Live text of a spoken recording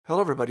Hello,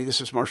 everybody. This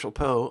is Marshall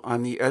Poe.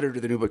 I'm the editor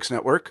of the New Books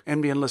Network.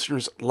 NBN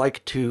listeners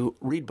like to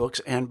read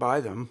books and buy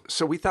them.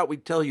 So we thought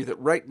we'd tell you that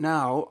right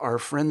now, our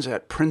friends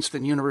at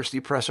Princeton University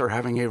Press are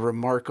having a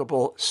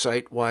remarkable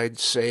site-wide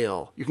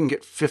sale. You can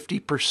get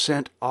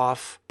 50%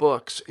 off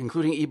books,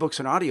 including ebooks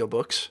and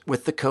audiobooks,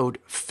 with the code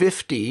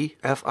 50,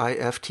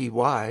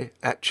 F-I-F-T-Y,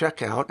 at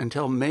checkout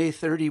until May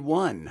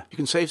 31. You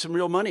can save some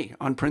real money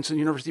on Princeton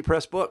University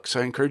Press books.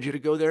 I encourage you to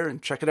go there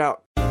and check it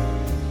out.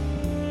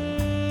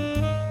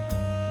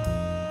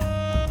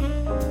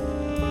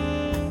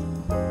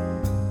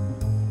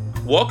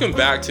 Welcome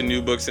back to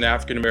New Books in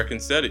African American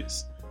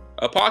Studies,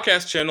 a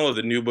podcast channel of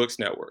the New Books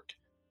Network.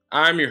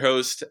 I'm your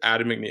host,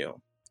 Adam McNeil.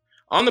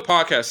 On the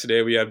podcast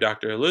today, we have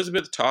Dr.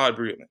 Elizabeth Todd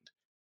Breland,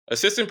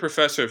 Assistant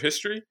Professor of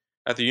History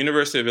at the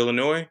University of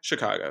Illinois,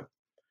 Chicago.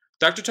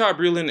 Dr. Todd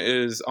Breland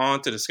is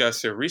on to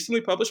discuss a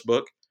recently published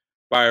book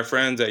by our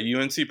friends at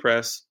UNC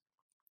Press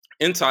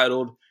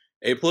entitled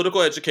A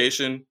Political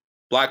Education,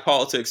 Black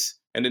Politics,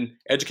 and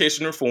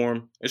Education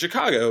Reform in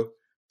Chicago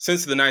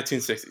Since the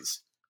 1960s.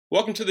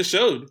 Welcome to the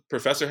show,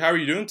 Professor. How are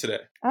you doing today?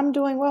 I'm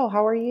doing well.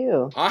 How are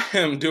you? I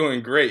am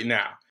doing great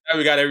now.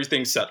 We got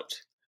everything settled.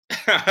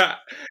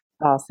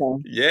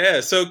 Awesome.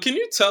 Yeah. So can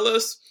you tell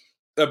us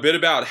a bit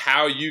about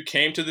how you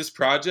came to this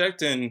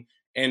project and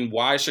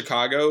why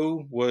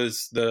Chicago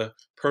was the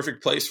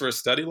perfect place for a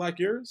study like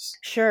yours?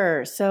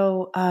 Sure.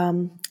 So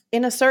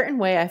in a certain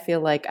way, I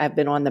feel like I've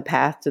been on the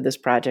path to this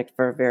project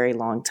for a very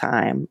long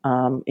time.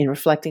 In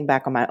reflecting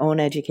back on my own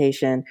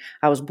education,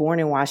 I was born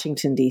in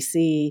Washington,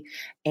 D.C.,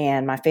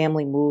 and my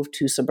family moved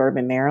to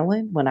suburban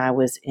Maryland when I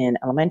was in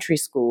elementary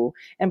school.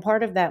 And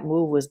part of that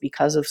move was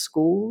because of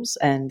schools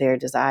and their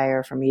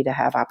desire for me to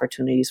have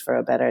opportunities for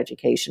a better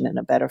education and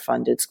a better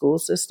funded school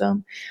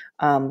system.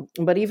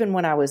 But even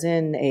when I was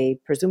in a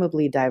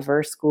presumably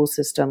diverse school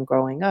system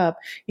growing up,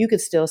 you could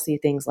still see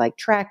things like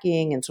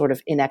tracking and sort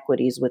of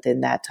inequities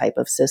within that type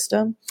of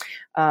system.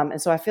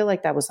 And so I feel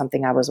like that was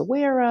something I was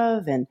aware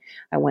of. And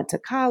I went to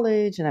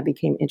college and I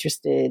became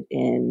interested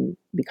in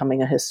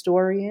becoming a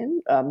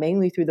historian,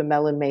 mainly through the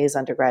Mellon Mays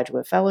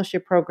undergraduate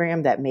fellowship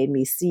program that made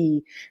me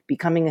see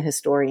becoming a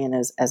historian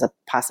as a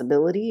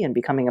possibility and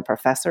becoming a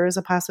professor as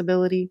a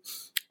possibility.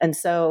 And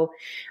so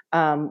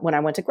when I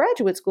went to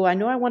graduate school, I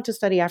knew I wanted to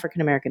study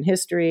African American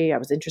history. I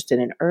was interested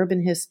in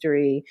urban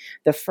history.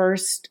 The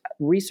first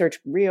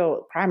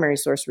real primary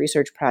source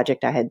research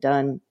project I had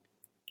done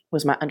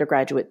was my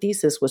undergraduate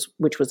thesis,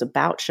 which was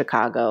about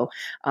Chicago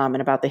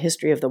and about the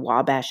history of the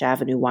Wabash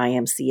Avenue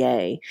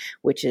YMCA,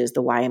 which is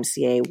the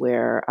YMCA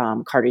where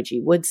Carter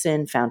G.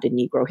 Woodson founded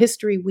Negro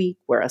History Week,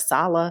 where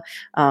Asala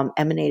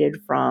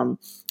emanated from.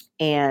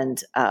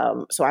 And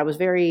so I was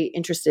very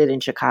interested in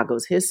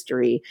Chicago's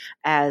history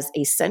as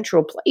a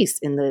central place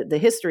in the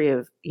history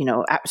of,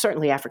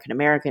 certainly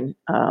African-American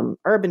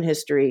urban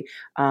history.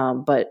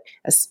 But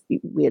as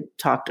we had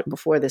talked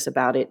before this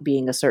about it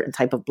being a certain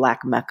type of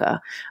Black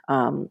Mecca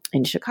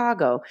in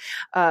Chicago.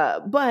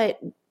 But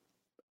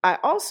I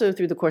also,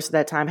 through the course of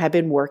that time, had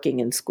been working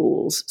in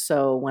schools.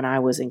 So when I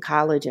was in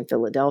college in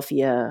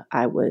Philadelphia,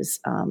 I was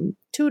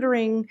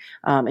tutoring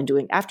and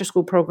doing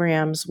after-school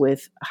programs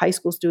with high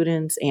school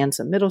students and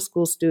some middle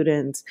school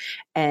students.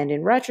 And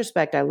in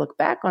retrospect, I look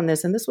back on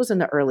this, and this was in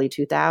the early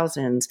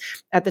 2000s,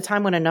 at the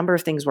time when a number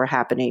of things were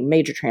happening,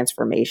 major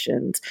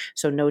transformations.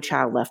 So No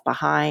Child Left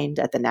Behind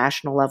at the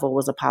national level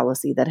was a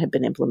policy that had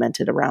been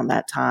implemented around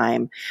that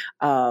time.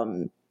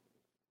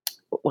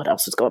 What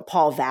else was going on?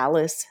 Paul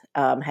Vallis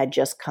had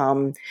just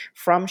come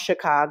from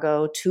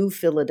Chicago to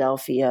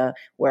Philadelphia,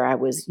 where I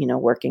was,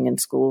 working in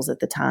schools at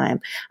the time.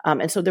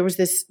 And so there was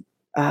this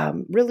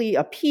really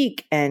a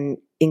peak and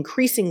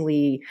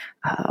increasingly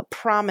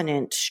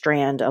prominent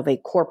strand of a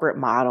corporate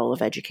model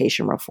of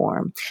education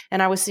reform.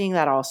 And I was seeing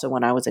that also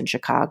when I was in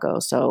Chicago.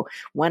 So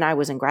when I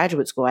was in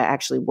graduate school, I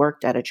actually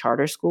worked at a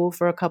charter school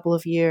for a couple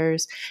of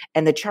years.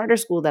 And the charter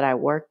school that I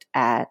worked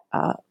at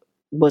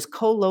was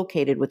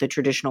co-located with a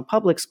traditional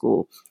public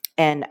school.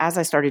 And as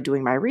I started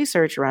doing my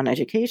research around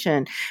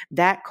education,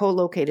 that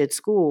co-located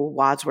school,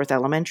 Wadsworth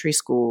Elementary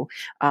School,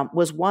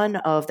 was one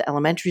of the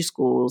elementary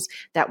schools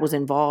that was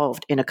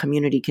involved in a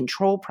community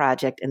control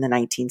project in the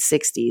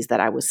 1960s that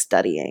I was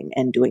studying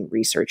and doing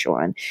research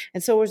on.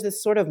 And so it was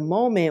this sort of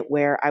moment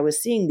where I was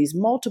seeing these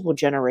multiple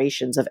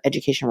generations of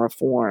education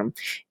reform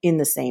in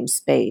the same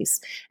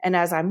space. And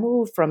as I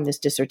moved from this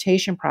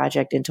dissertation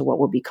project into what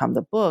would become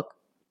the book,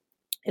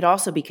 it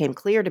also became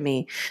clear to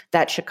me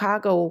that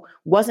Chicago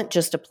wasn't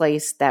just a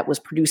place that was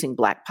producing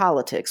Black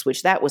politics,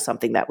 which that was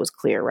something that was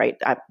clear, right?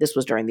 This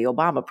was during the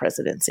Obama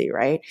presidency,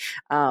 right?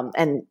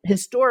 And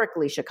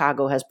historically,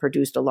 Chicago has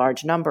produced a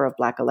large number of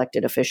Black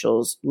elected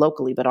officials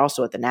locally, but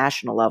also at the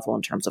national level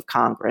in terms of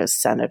Congress,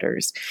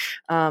 senators.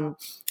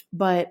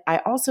 But I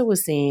also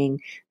was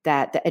seeing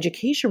that the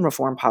education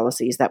reform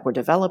policies that were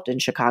developed in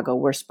Chicago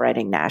were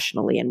spreading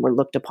nationally and were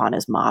looked upon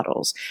as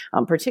models,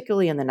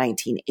 particularly in the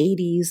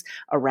 1980s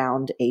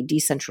around a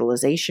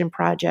decentralization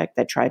project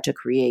that tried to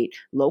create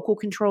local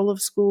control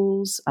of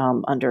schools.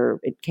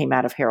 It came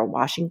out of Harold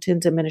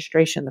Washington's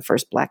administration, the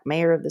first Black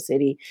mayor of the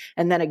city.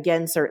 And then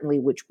again, certainly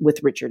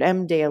with Richard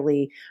M.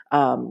 Daley,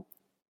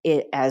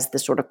 as the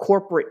sort of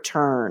corporate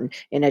turn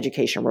in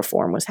education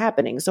reform was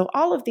happening. So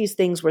all of these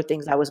things were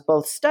things I was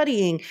both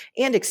studying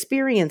and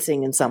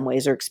experiencing in some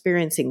ways, or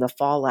experiencing the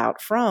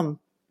fallout from.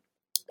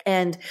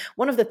 And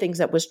one of the things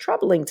that was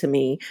troubling to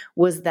me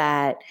was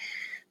that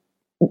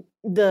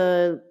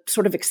the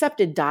sort of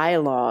accepted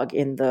dialogue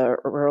in the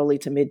early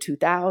to mid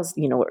 2000s,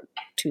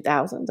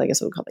 2000s, I guess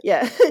we'll call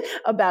it,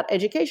 about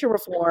education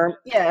reform,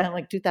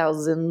 like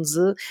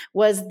 2000s,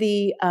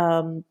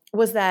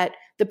 was that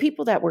the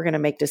people that were going to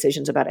make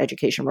decisions about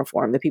education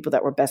reform, the people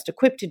that were best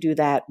equipped to do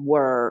that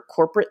were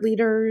corporate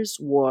leaders,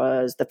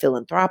 was the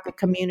philanthropic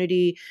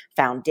community,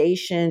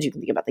 foundations. You can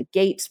think about the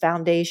Gates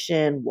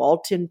Foundation,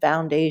 Walton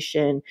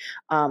Foundation,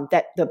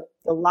 that the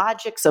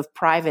logics of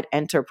private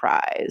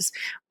enterprise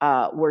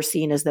were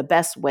seen as the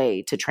best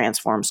way to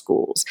transform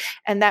schools.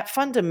 And that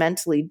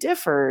fundamentally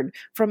differed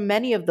from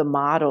many of the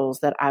models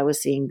that I was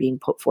seeing being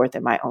put forth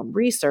in my own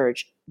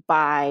research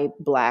by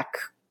Black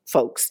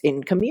folks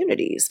in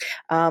communities.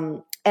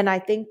 And I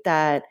think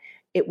that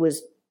it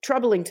was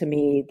troubling to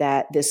me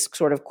that this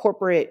sort of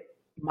corporate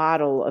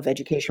model of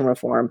education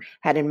reform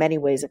had in many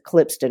ways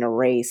eclipsed and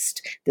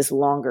erased this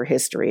longer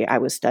history I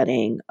was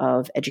studying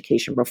of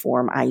education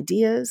reform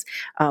ideas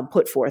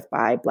put forth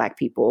by Black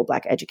people,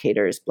 Black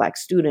educators, Black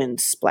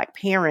students, Black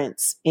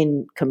parents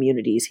in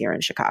communities here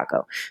in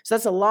Chicago. So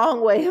that's a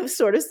long way of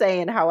sort of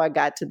saying how I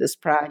got to this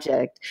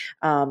project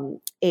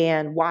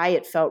and why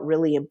it felt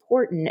really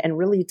important and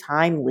really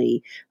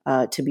timely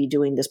to be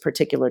doing this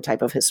particular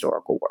type of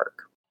historical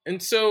work.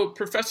 And so,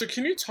 Professor,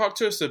 can you talk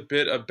to us a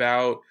bit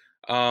about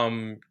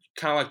kind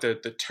of like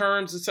the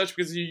terms and such,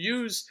 because you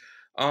use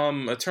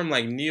a term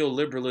like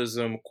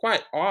neoliberalism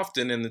quite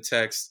often in the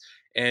text,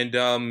 and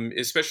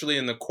especially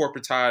in the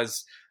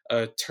corporatized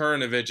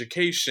turn of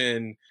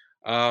education.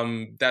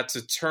 That's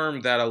a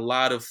term that a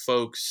lot of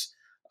folks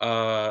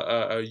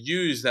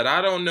use that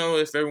I don't know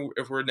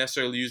if we're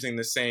necessarily using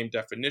the same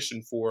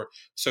definition for.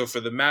 So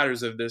for the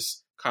matters of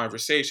this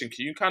conversation,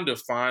 can you kind of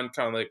define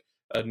kind of like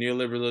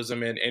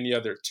neoliberalism and any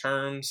other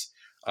terms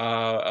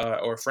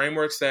or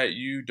frameworks that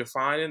you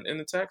define in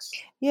the text?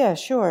 Yeah,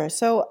 sure.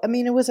 So, I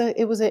mean, it was an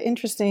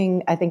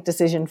interesting, I think,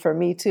 decision for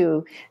me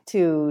to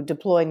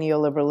deploy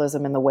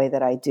neoliberalism in the way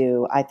that I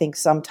do. I think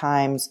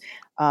sometimes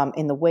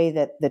in the way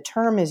that the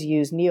term is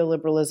used,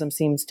 neoliberalism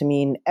seems to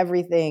mean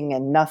everything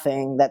and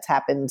nothing that's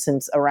happened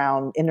since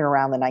around the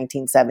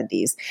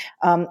 1970s.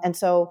 And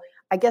so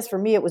I guess for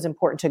me, it was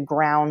important to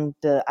ground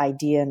the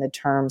idea and the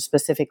term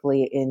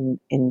specifically in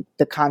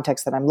the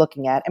context that I'm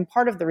looking at. And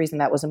part of the reason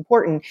that was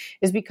important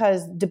is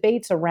because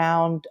debates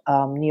around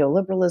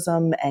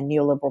neoliberalism and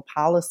neoliberal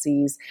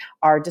policies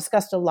are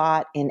discussed a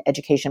lot in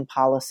education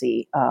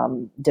policy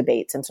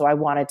debates. And so I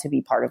wanted to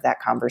be part of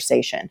that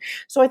conversation.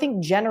 So I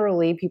think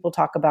generally people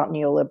talk about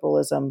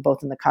neoliberalism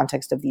both in the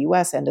context of the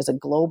US and as a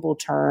global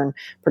term,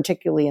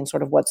 particularly in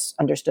sort of what's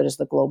understood as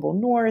the global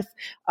north,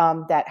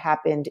 that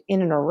happened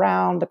in and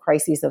around the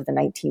crisis of the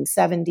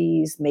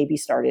 1970s, maybe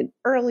started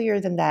earlier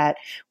than that,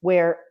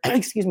 where,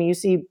 you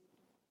see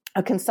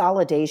a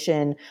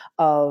consolidation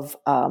of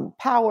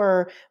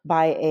power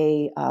by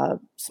a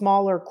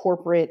smaller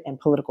corporate and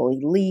political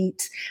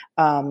elite.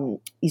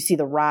 You see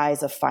the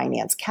rise of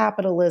finance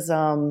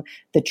capitalism,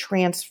 the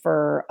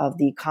transfer of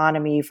the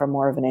economy from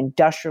more of an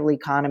industrial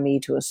economy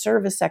to a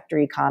service sector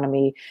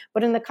economy.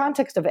 But in the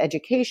context of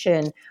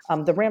education,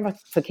 the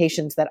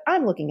ramifications that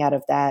I'm looking at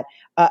of that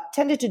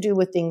tended to do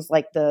with things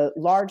like the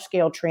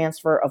large-scale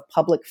transfer of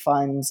public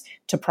funds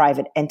to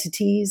private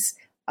entities.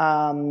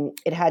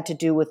 It had to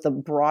do with the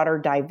broader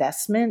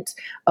divestment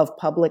of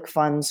public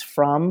funds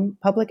from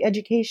public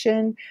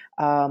education,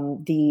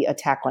 the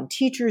attack on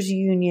teachers'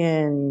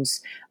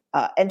 unions,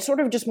 and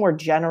sort of just more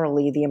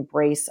generally the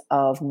embrace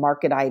of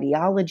market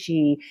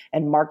ideology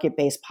and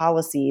market-based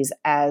policies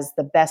as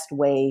the best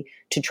way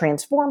to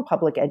transform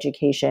public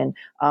education,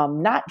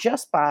 not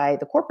just by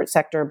the corporate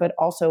sector, but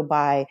also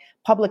by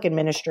public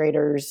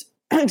administrators,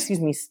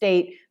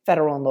 state,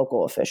 federal, and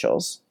local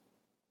officials.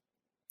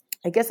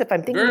 I guess if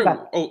I'm thinking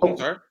I'm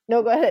sorry.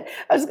 No, go ahead.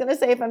 I was going to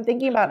say, if I'm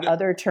thinking about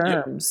other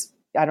terms,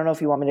 I don't know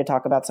if you want me to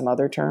talk about some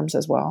other terms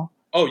as well.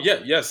 Oh, yeah.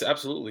 Yes,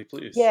 absolutely.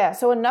 Please. Yeah.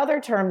 So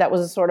another term that was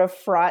a sort of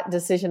fraught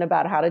decision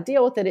about how to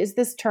deal with it is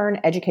this term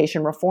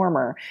education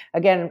reformer.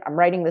 Again, I'm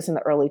writing this in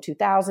the early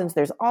 2000s.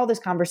 There's all this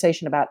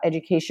conversation about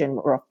education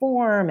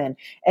reform and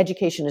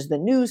education is the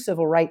new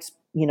civil rights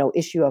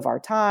issue of our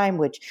time,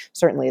 which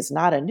certainly is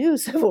not a new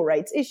civil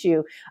rights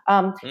issue.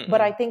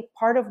 But I think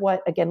part of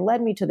what, again,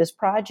 led me to this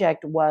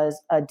project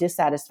was a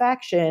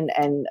dissatisfaction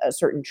and a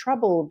certain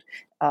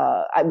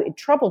it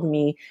troubled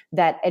me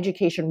that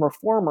education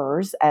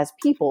reformers as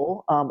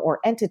people or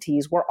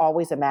entities were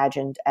always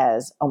imagined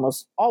as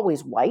almost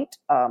always white,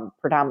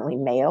 predominantly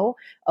male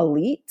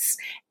elites.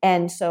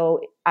 And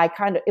so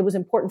it was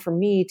important for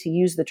me to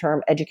use the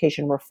term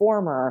education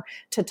reformer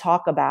to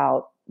talk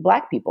about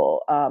Black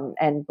people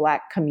and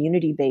Black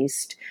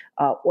community-based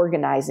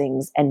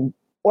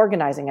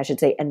organizing, I should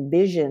say, and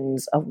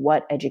visions of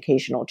what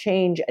educational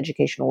change,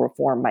 educational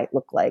reform might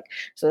look like.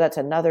 So that's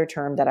another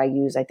term that I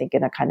use, I think,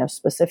 in a kind of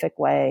specific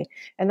way.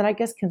 And then I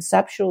guess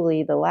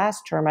conceptually, the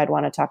last term I'd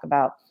want to talk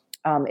about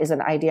is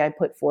an idea I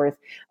put forth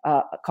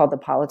called the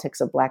politics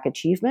of Black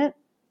achievement.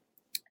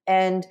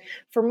 And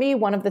for me,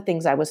 one of the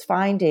things I was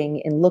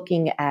finding in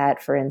looking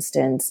at, for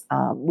instance,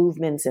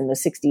 movements in the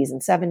 60s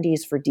and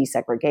 70s for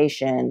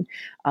desegregation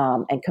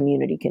and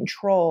community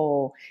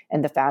control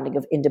and the founding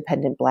of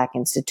independent Black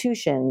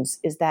institutions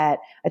is that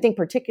I think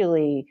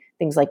particularly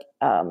things like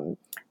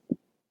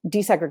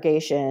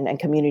desegregation and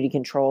community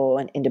control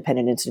and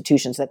independent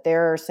institutions, that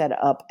they're set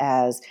up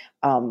as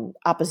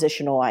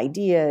oppositional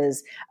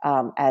ideas,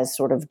 as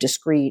sort of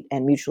discrete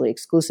and mutually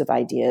exclusive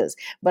ideas.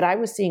 But I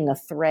was seeing a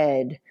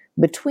thread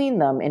between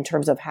them in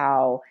terms of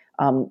how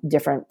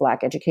different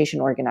Black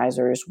education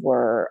organizers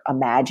were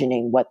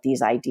imagining what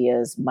these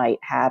ideas might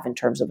have in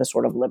terms of a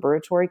sort of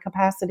liberatory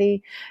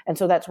capacity. And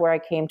so that's where I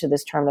came to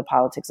this term, the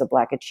politics of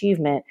Black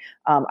achievement.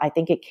 I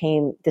think it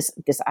came, this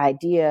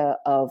idea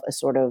of a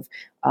sort of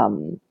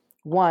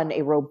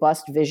a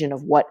robust vision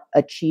of what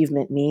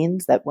achievement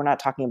means, that we're not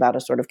talking about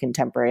a sort of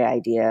contemporary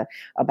idea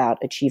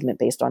about achievement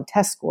based on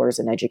test scores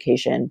in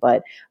education,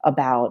 but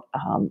about,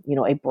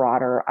 a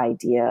broader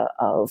idea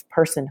of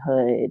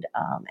personhood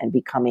and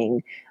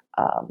becoming,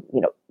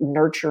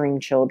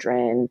 nurturing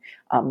children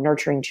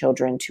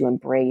to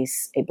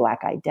embrace a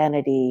Black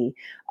identity,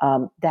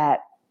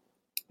 that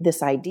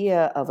this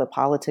idea of a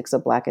politics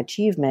of Black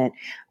achievement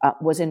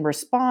was in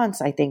response,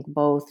 I think,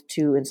 both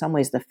to, in some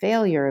ways, the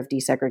failure of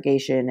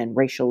desegregation and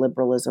racial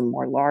liberalism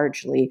more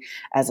largely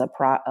as a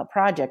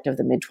project of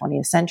the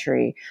mid-20th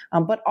century,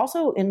 but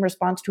also in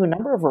response to a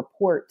number of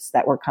reports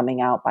that were coming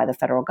out by the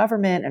federal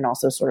government and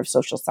also sort of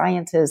social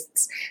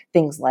scientists,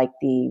 things like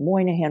the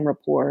Moynihan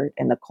Report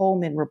and the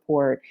Coleman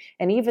Report,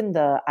 and even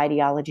the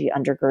ideology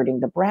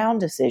undergirding the Brown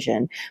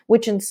decision,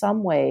 which in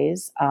some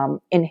ways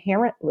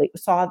inherently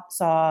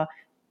saw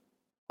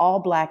all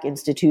Black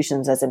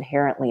institutions as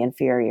inherently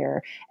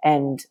inferior,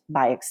 and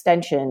by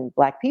extension,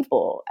 Black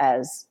people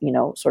as,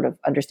 sort of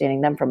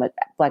understanding them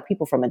Black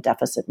people from a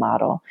deficit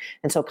model.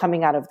 And so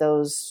coming out of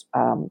those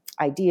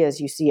ideas,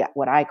 you see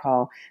what I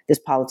call this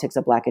politics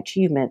of Black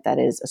achievement that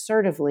is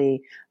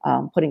assertively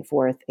putting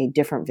forth a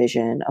different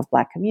vision of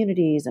Black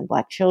communities and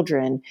Black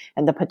children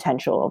and the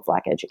potential of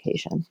Black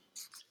education.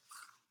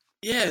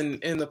 Yeah,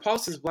 and the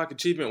politics of Black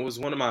achievement was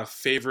one of my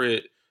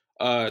favorite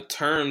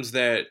terms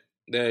that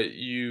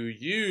you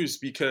use,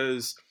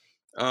 because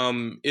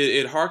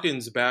it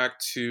harkens back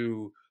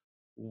to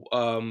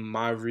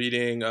my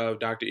reading of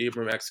Dr.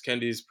 Ibram X.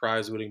 Kendi's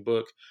prize-winning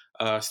book,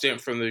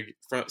 Stamped from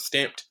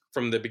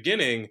the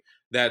Beginning,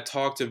 that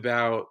talked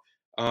about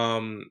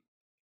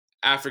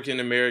African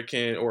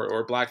American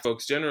or Black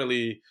folks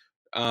generally,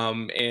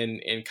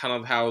 and kind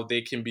of how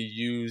they can be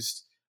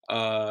used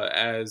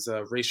as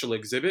racial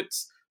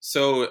exhibits.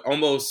 So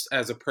almost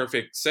as a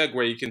perfect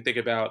segue, you can think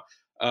about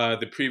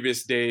the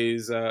previous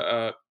day's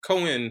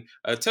Cohen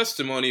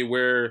testimony,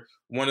 where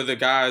one of the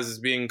guys is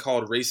being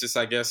called racist,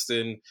 I guess,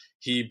 and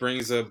he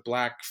brings a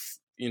Black,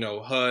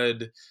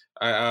 HUD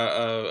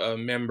a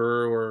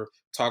member, or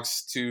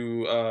talks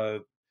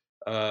to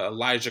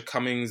Elijah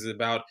Cummings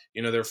about,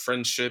 their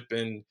friendship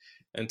and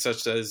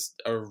such, as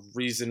a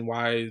reason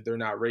why they're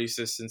not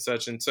racist and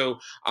such. And so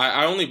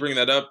I only bring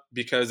that up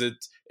because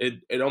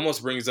it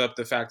almost brings up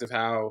the fact of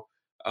how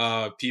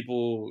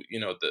people,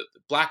 the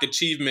Black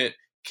achievement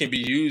can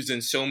be used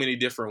in so many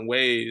different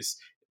ways,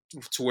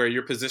 to where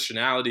your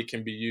positionality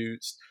can be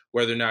used,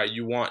 whether or not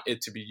you want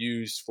it to be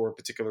used for a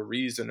particular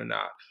reason or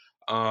not.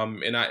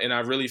 And I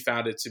really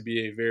found it to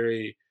be a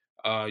very,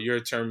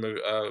 your term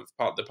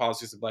of the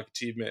politics of Black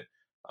achievement,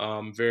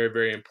 very,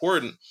 very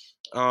important.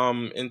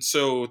 And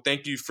so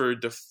thank you for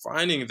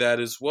defining that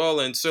as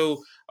well. And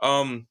so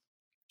kind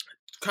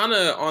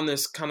of on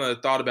this kind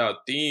of thought about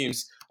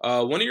themes,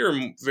 one of your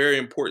very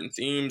important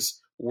themes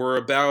were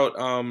about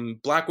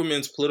Black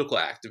women's political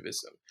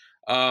activism.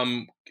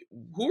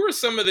 Who are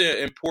some of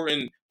the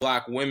important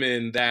Black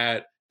women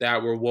that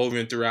were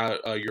woven throughout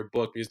your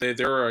book? Because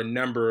there are a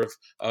number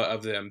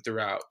of them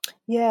throughout.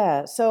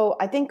 Yeah, so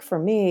I think for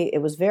me,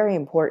 it was very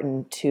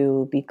important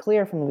to be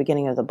clear from the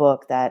beginning of the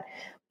book that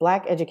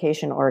Black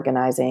education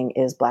organizing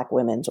is Black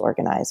women's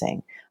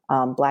organizing.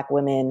 Black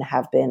women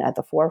have been at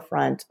the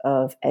forefront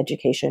of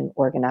education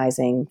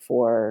organizing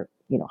for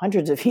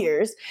hundreds of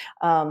years.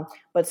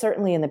 But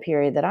certainly in the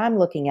period that I'm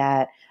looking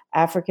at,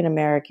 African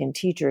American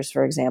teachers,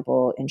 for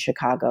example, in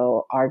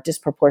Chicago are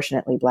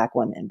disproportionately Black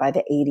women. By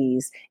the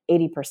 80s,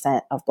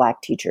 80% of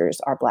Black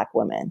teachers are Black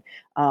women.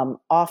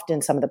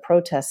 Often some of the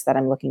protests that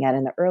I'm looking at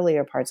in the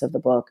earlier parts of the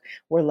book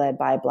were led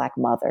by Black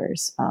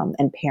mothers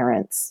and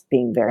parents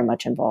being very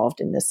much involved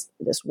in this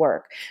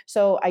work.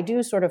 So I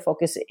do sort of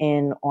focus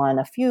in on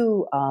a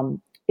few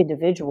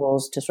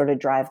individuals to sort of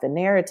drive the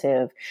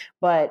narrative,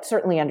 but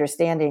certainly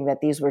understanding that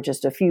these were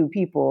just a few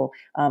people,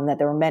 that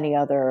there were many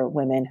other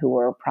women who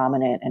were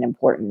prominent and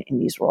important in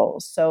these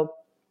roles. So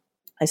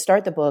I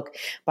start the book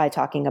by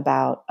talking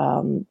about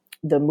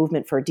the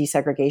movement for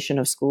desegregation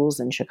of schools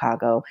in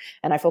Chicago.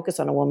 And I focus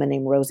on a woman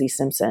named Rosie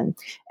Simpson.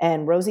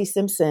 And Rosie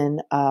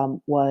Simpson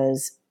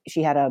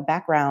she had a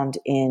background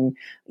in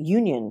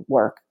union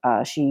work.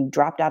 She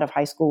dropped out of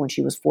high school when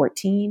she was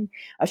 14.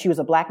 She was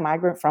a Black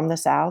migrant from the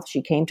South.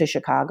 She came to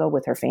Chicago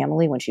with her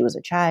family when she was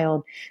a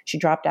child. She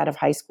dropped out of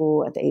high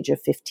school at the age of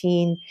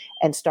 15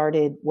 and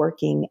started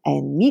working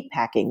in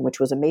meatpacking, which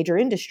was a major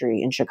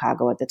industry in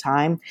Chicago at the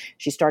time.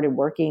 She started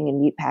working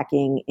in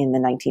meatpacking in the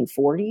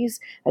 1940s,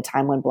 a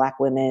time when Black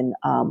women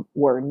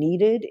were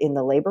needed in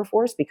the labor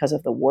force because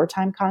of the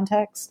wartime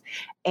context.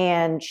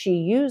 And she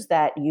used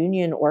that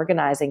union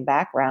organizing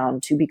background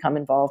to become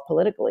involved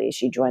politically.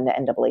 She joined the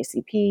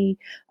NAACP.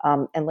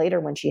 And later,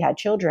 when she had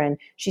children,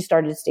 she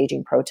started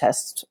staging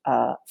protests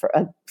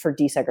for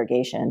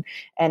desegregation.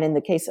 And in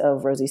the case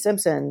of Rosie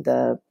Simpson,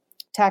 the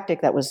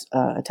tactic that was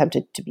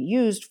attempted to be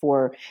used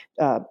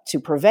to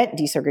prevent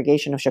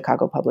desegregation of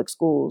Chicago public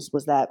schools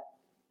was that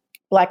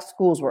Black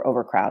schools were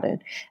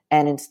overcrowded.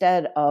 And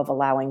instead of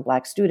allowing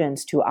Black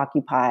students to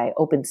occupy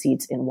open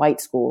seats in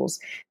white schools,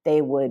 they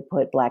would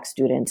put Black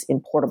students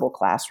in portable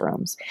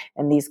classrooms.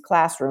 And these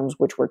classrooms,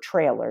 which were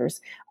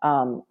trailers,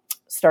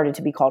 started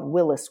to be called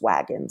Willis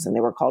wagons. And they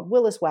were called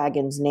Willis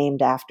wagons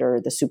named after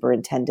the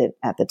superintendent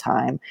at the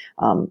time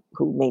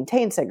who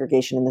maintained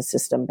segregation in the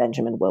system,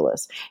 Benjamin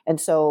Willis.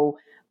 And so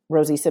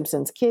Rosie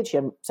Simpson's kids, she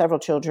had several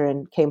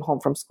children, came home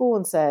from school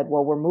and said,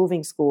 well, we're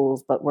moving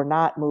schools, but we're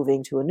not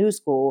moving to a new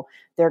school.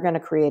 They're going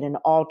to create an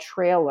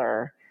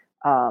all-trailer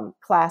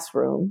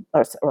classroom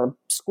or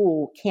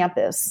school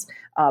campus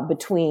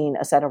between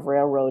a set of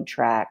railroad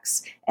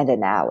tracks and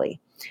an alley.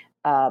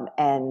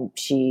 And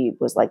she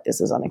was like, this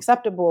is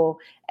unacceptable,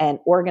 and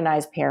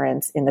organized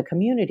parents in the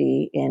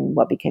community in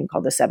what became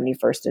called the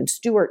 71st and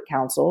Stewart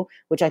Council,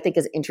 which I think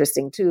is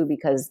interesting too,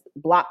 because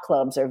block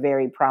clubs are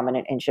very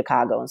prominent in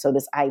Chicago. And so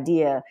this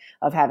idea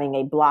of having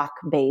a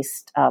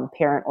block-based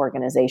parent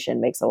organization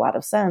makes a lot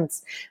of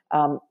sense.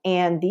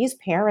 And these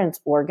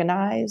parents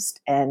organized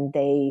and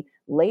they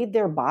laid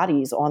their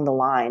bodies on the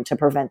line to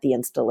prevent the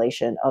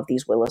installation of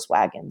these Willis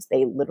wagons.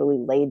 They literally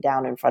laid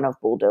down in front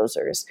of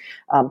bulldozers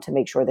to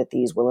make sure that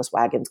these Willis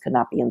wagons could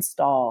not be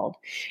installed.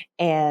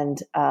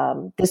 And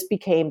this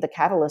became the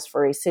catalyst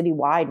for a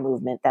citywide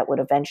movement that would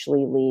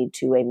eventually lead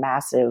to a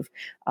massive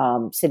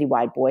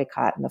citywide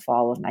boycott in the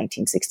fall of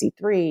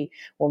 1963,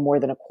 where more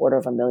than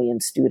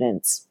 250,000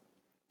 students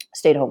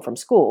stayed home from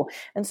school.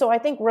 And so I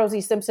think Rosie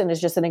Simpson is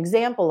just an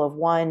example of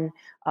one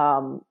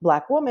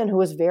Black woman who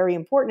was very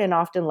important and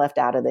often left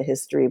out of the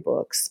history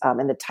books,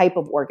 and the type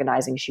of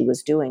organizing she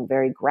was doing,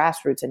 very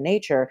grassroots in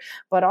nature.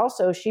 But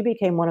also she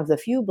became one of the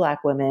few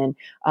Black women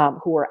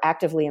who were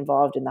actively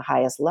involved in the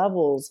highest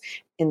levels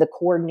in the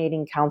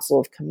Coordinating Council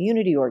of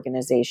Community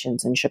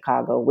Organizations in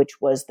Chicago, which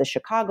was the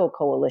Chicago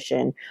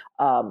coalition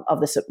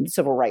of the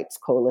Civil Rights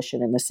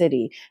Coalition in the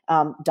city,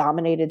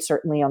 dominated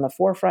certainly on the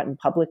forefront and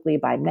publicly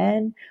by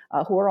men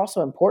who are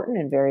also important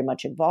and very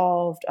much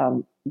involved.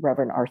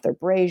 Reverend Arthur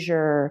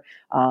Brazier,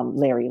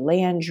 Larry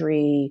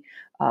Landry,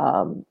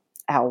 Al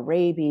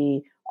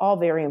Raby, all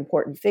very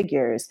important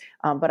figures.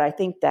 But I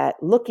think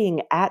that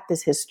looking at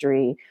this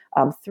history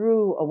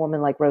through a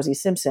woman like Rosie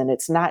Simpson,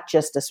 it's not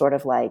just a sort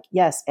of like,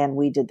 yes, and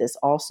we did this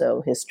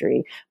also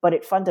history, but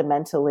it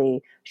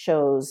fundamentally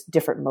shows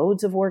different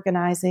modes of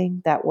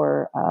organizing that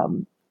were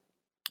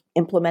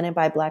implemented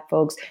by Black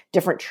folks,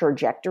 different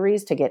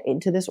trajectories to get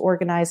into this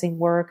organizing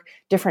work,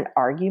 different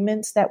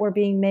arguments that were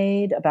being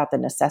made about the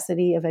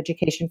necessity of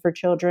education for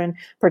children,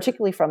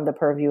 particularly from the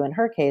purview, in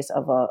her case,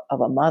 of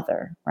a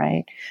mother,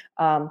 right?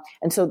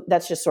 And so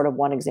that's just sort of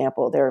one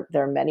example. There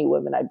are many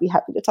women. I'd be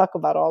happy to talk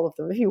about all of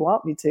them if you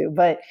want me to,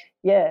 but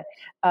yeah.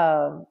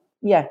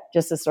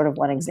 Just as sort of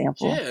one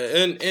example.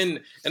 Yeah,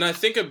 and I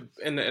think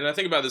I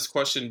think about this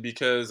question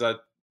because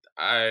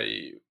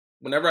I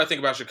whenever I think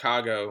about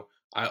Chicago,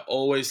 I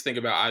always think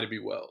about Ida B.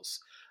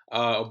 Wells,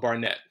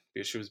 Barnett,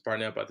 because she was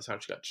Barnett by the time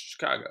she got to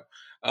Chicago.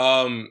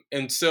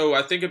 And so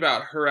I think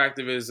about her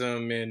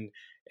activism and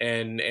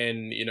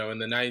you know, in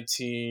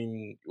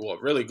the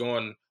really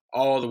going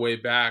all the way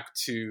back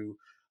to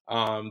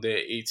the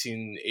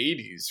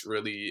 1880s,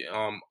 really,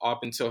 up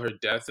until her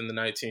death in the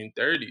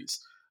 1930s.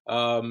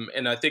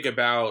 And I think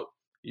about,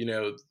 you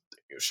know,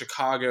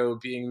 Chicago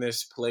being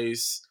this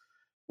place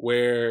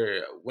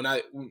where when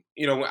I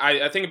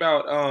think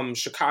about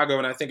Chicago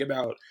and I think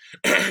about,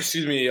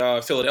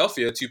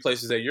 Philadelphia, two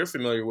places that you're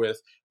familiar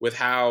with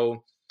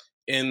how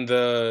in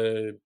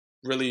the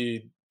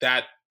really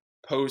that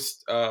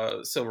post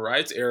civil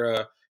rights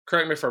era.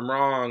 Correct me if I'm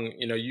wrong.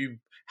 You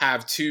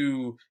have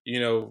two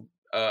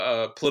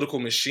political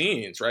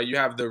machines, right? You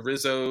have the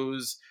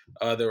Rizzos,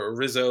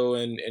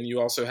 and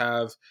you also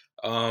have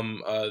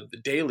the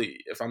Daily,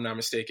 if I'm not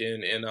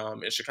mistaken,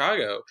 in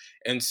Chicago.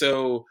 And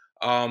so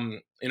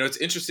it's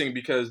interesting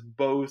because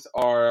both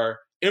are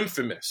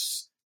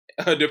infamous,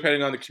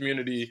 depending on the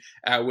community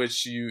at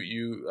which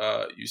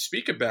you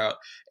speak about.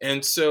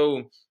 And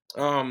so,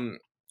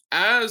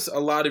 as a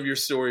lot of your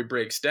story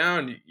breaks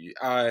down,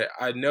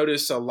 I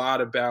notice a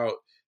lot about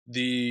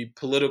the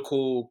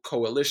political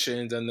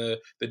coalitions and the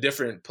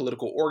different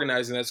political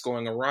organizing that's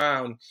going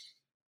around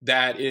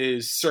that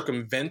is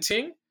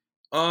circumventing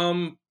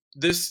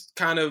this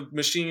kind of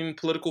machine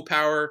political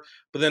power,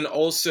 but then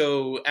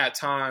also at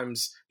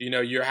times,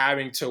 you're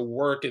having to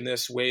work in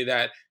this way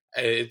that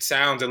it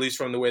sounds, at least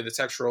from the way the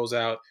text rolls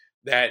out,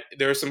 that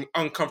there are some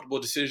uncomfortable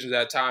decisions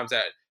at times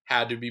that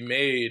had to be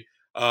made.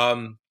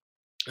 And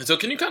so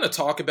can you kind of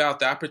talk about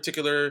that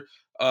particular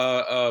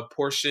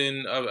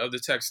portion of the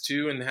text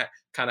too, and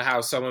kind of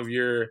how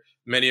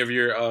many of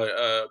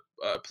your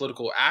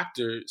political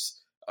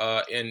actors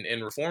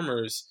and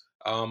reformers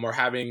are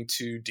having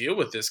to deal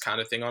with this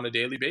kind of thing on a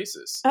daily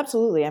basis?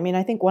 Absolutely. I mean,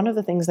 I think one of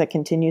the things that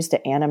continues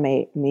to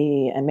animate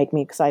me and make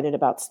me excited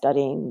about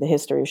studying the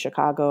history of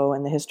Chicago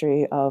and the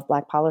history of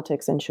Black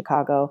politics in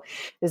Chicago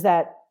is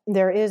that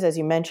there is, as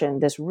you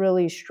mentioned, this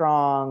really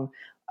strong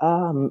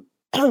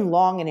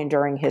long and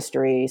enduring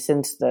history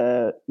since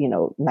the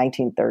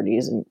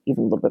 1930s and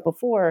even a little bit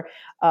before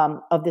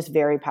of this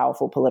very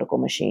powerful political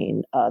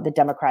machine, the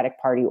Democratic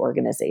Party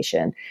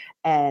organization.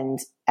 And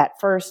at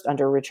first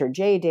under Richard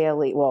J.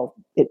 Daley, well,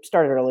 it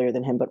started earlier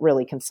than him, but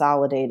really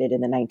consolidated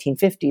in the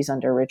 1950s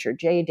under Richard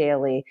J.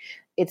 Daley.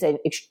 It's an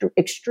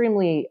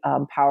extremely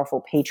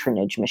powerful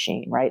patronage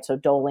machine, right? So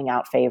doling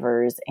out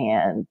favors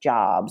and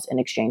jobs in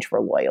exchange for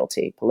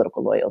loyalty,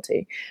 political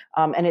loyalty.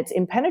 And it's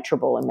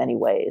impenetrable in many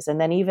ways. And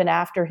then even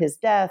after his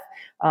death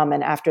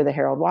and after the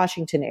Harold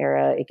Washington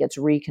era, it gets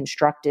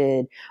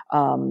reconstructed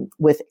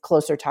with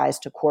closer ties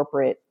to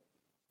corporate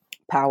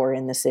power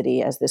in the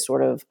city as this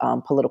sort of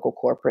political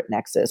corporate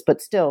nexus.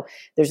 But still,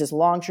 there's this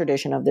long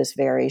tradition of this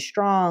very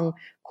strong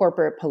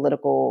corporate,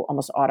 political,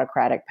 almost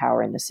autocratic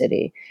power in the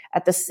city.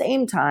 At the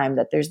same time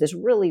that there's this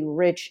really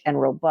rich and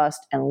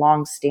robust and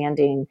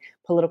long-standing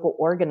political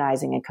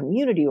organizing and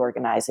community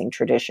organizing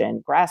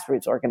tradition,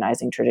 grassroots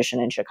organizing tradition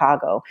in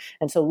Chicago.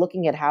 And so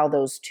looking at how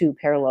those two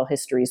parallel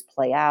histories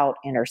play out,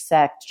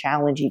 intersect,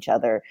 challenge each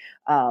other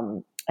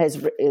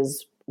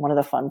is one of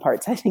the fun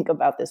parts, I think,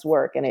 about this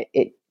work. And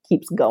it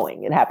keeps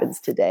going. It happens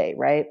today,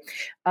 right?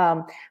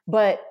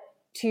 But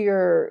to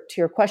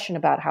your question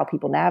about how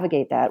people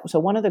navigate that, so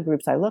one of the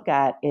groups I look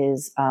at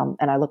is,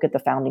 and I look at the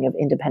founding of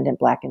independent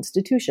Black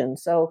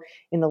institutions. So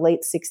in the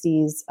late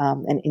 60s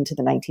and into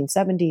the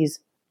 1970s,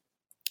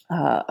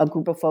 a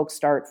group of folks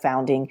start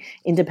founding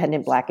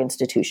independent Black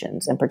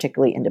institutions, and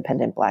particularly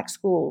independent Black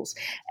schools.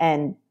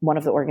 And one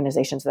of the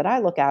organizations that I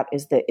look at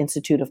is the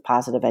Institute of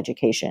Positive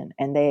Education.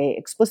 And they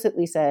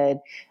explicitly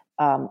said,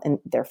 and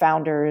their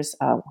founders,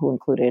 who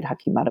included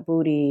Hakeem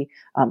Madhubuti,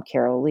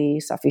 Carol Lee,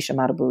 Safisha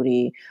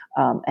Madhubuti,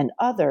 and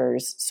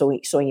others.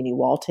 Soyini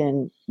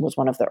Walton was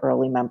one of the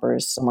early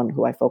members, someone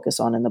who I focus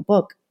on in the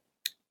book.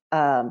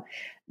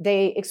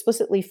 They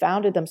explicitly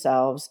founded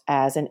themselves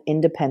as an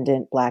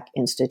independent Black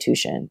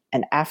institution,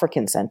 an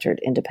African-centered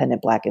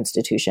independent Black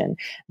institution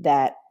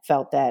that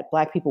felt that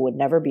Black people would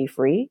never be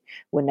free,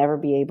 would never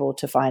be able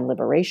to find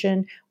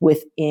liberation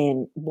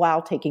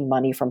while taking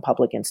money from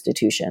public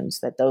institutions,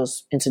 that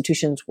those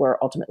institutions were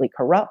ultimately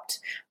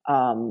corrupt,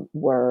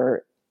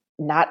 were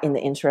not in the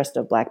interest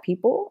of Black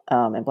people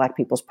and Black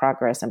people's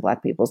progress and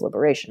Black people's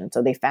liberation. And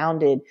so they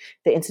founded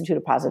the Institute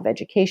of Positive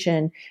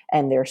Education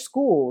and their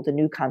school, the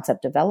New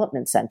Concept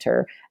Development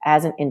Center,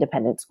 as an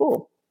independent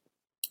school.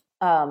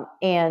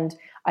 And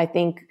I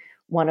think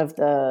one of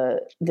the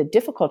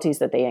difficulties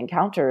that they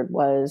encountered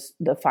was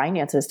the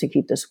finances to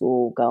keep the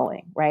school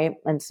going, right?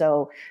 And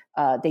so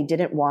they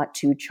didn't want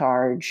to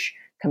charge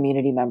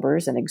community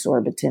members an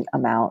exorbitant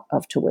amount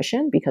of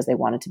tuition because they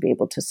wanted to be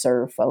able to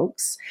serve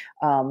folks.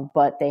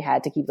 But they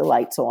had to keep the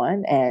lights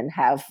on and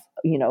have,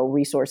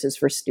 resources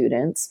for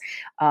students.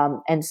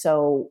 And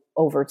so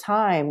over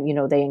time,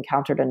 they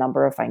encountered a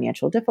number of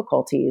financial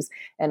difficulties.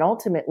 And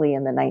ultimately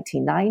in the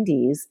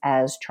 1990s,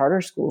 as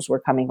charter schools were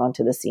coming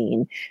onto the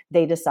scene,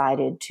 they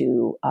decided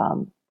to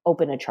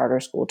open a charter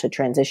school to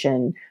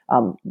transition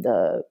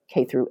the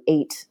K through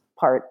 8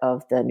 part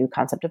of the New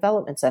Concept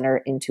Development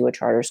Center into a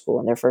charter school.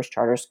 And their first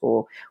charter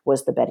school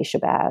was the Betty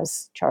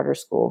Shabazz Charter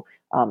School.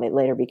 It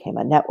later became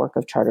a network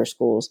of charter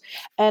schools.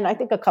 And I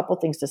think a couple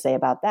things to say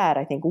about that.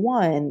 I think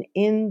one,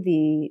 in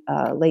the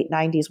late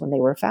 90s when they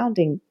were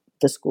founding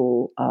the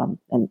school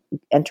and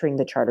entering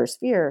the charter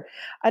sphere,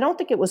 I don't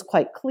think it was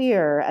quite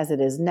clear as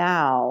it is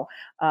now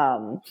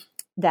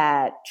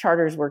that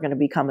charters were going to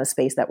become a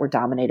space that were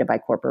dominated by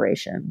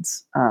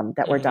corporations,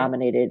 that were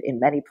dominated in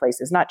many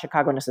places, not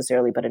Chicago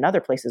necessarily, but in other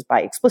places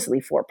by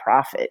explicitly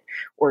for-profit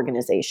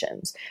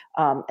organizations.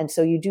 And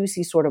so you do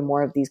see sort of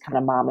more of these kind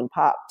of mom and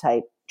pop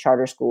type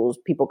charter schools,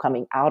 people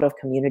coming out of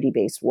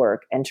community-based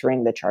work,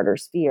 entering the charter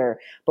sphere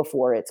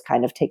before it's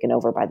kind of taken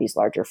over by these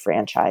larger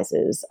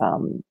franchises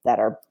that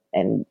are,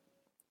 and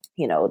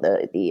the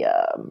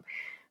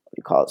what do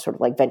you call it, sort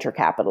of like venture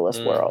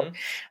capitalist world.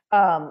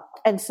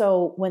 And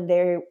so when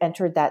they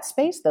entered that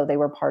space, though, they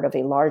were part of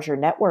a larger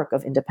network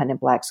of independent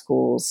Black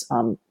schools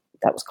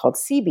that was called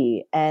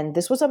CB. And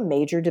this was a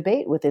major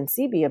debate within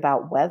CB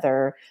about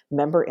whether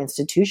member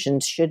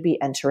institutions should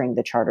be entering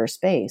the charter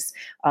space,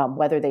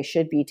 whether they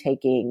should be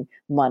taking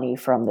money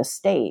from the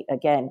state.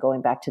 Again,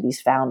 going back to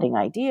these founding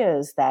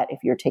ideas that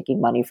if you're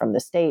taking money from the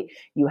state,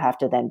 you have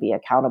to then be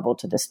accountable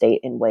to the state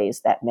in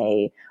ways that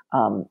may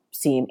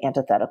seem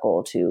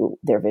antithetical to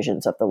their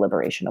visions of the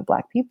liberation of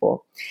Black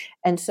people.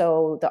 And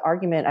so the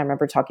argument, I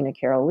remember talking to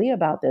Carol Lee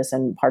about this,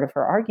 and part of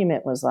her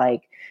argument was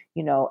like,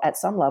 at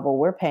some level,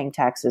 we're paying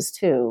taxes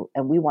too,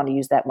 and we want to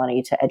use that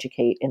money to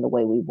educate in the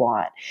way we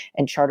want.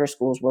 And charter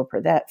schools were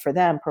for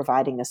them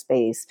providing a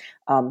space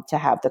to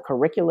have the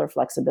curricular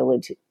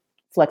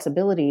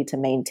flexibility to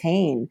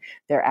maintain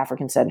their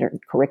African-centered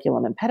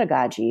curriculum and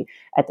pedagogy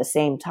at the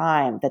same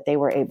time that they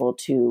were able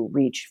to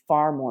reach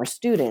far more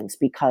students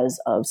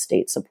because of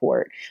state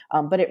support.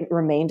 But it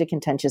remained a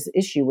contentious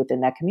issue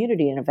within that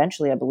community. And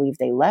eventually, I believe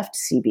they left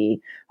CB,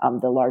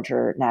 the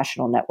larger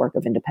national network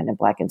of independent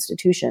Black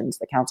institutions,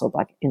 the Council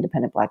of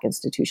Independent Black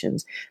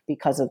Institutions,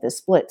 because of this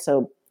split.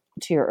 So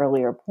to your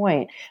earlier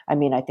point, I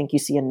think you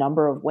see a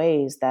number of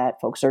ways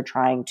that folks are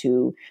trying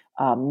to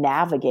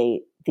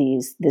navigate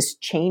this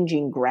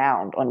changing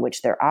ground on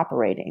which they're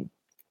operating.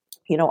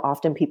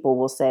 Often people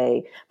will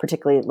say,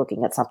 particularly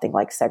looking at something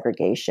like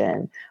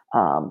segregation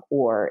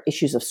or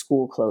issues of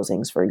school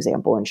closings, for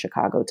example, in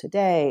Chicago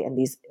today, and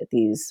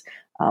these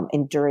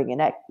enduring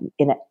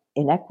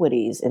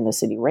inequities in the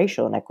city,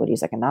 racial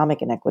inequities,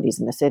 economic inequities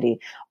in the city.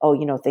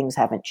 Things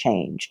haven't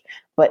changed.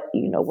 But,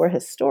 we're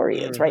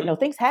historians, right? No,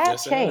 things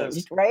have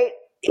changed, right?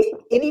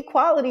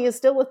 Inequality is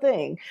still a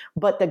thing,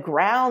 but the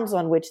grounds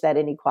on which that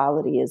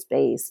inequality is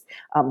based,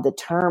 the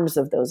terms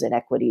of those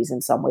inequities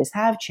in some ways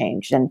have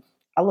changed. And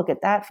I'll look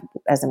at that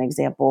as an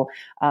example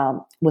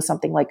with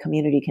something like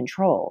community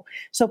control.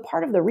 So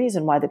part of the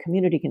reason why the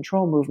community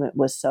control movement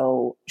was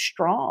so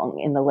strong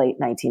in the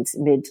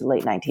mid to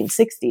late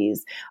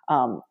 1960s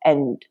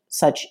and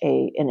such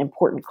an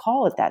important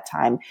call at that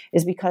time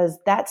is because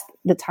that's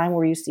the time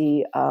where you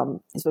see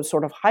the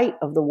sort of height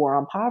of the war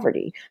on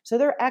poverty. So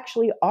there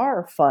actually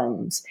are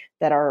funds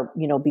that are,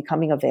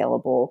 becoming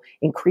available,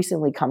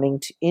 increasingly coming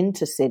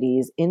into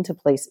cities, into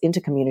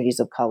communities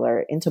of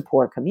color, into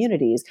poor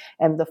communities.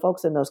 And the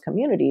folks in those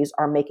communities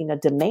are making a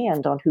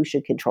demand on who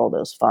should control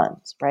those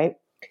funds, right?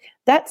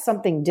 That's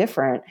something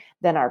different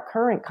than our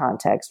current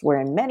context, where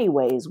in many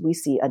ways we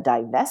see a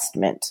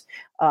divestment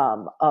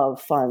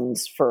of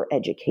funds for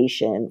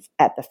education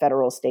at the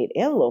federal, state,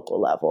 and local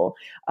level.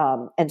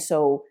 And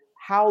so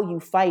how you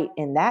fight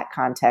in that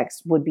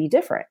context would be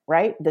different,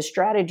 right? The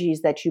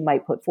strategies that you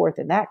might put forth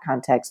in that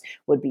context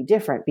would be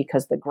different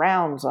because the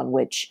grounds on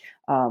which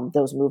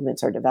those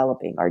movements are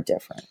developing are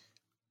different.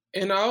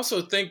 And I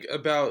also think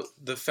about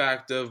the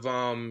fact of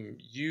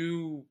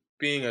you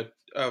being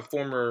a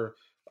former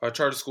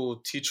charter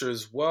school teacher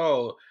as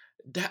well.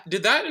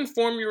 Did that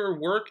inform your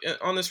work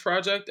on this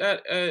project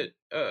at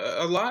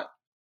a lot?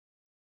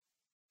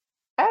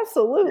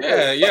 Absolutely.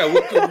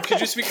 Yeah.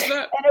 Could you speak to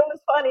that? And it was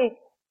funny.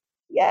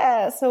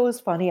 Yeah, so it was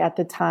funny at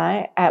the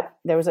time.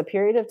 There was a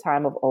period of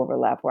time of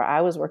overlap where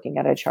I was working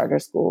at a charter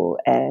school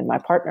and my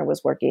partner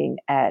was working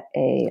at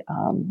a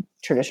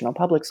traditional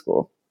public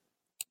school,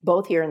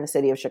 both here in the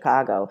city of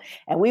Chicago.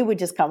 And we would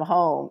just come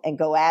home and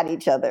go at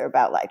each other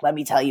about like, let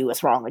me tell you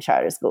what's wrong with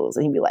charter schools.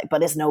 And he'd be like,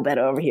 but it's no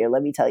better over here.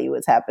 Let me tell you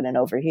what's happening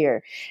over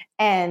here.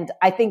 And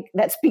I think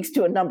that speaks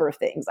to a number of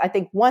things. I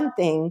think one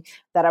thing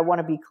that I want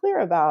to be clear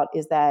about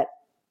is that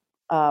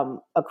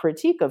a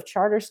critique of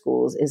charter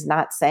schools is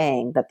not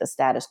saying that the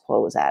status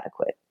quo is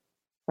adequate,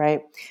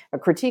 right? A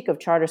critique of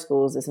charter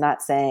schools is not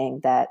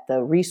saying that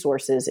the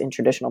resources in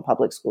traditional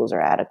public schools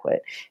are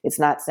adequate. It's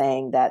not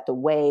saying that the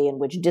way in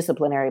which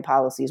disciplinary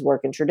policies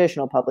work in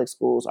traditional public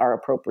schools are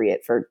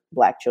appropriate for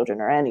Black children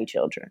or any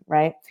children,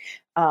 right?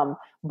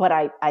 But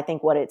I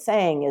think what it's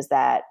saying is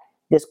that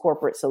this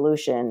corporate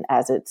solution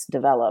as it's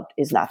developed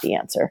is not the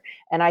answer.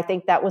 And I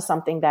think that was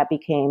something that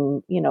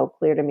became,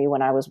 clear to me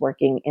when I was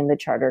working in the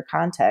charter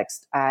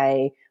context.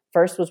 I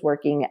first was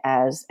working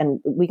and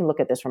we can look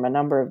at this from a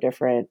number of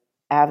different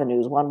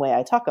avenues. One way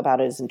I talk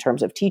about it is in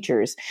terms of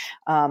teachers.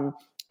 And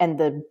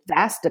the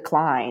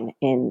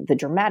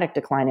dramatic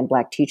decline in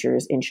Black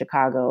teachers in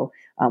Chicago,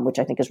 which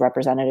I think is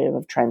representative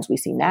of trends we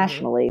see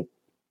nationally,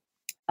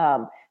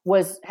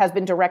 has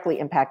been directly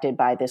impacted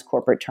by this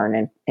corporate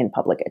turn in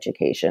public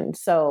education.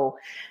 So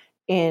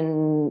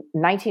in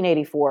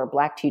 1984,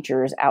 Black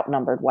teachers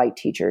outnumbered white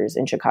teachers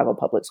in Chicago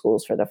public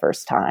schools for the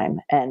first time,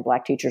 and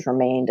Black teachers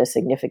remained a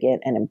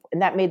significant and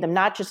that made them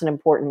not just an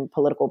important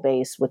political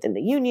base within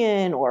the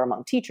union or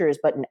among teachers,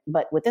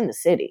 but within the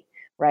city.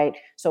 Right.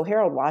 So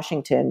Harold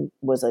Washington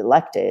was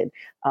elected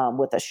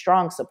with a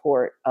strong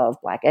support of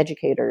Black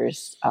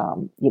educators.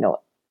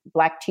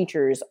 Black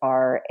teachers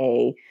are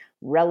a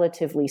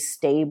relatively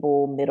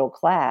stable middle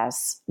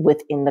class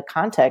within the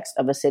context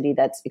of a city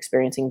that's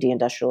experiencing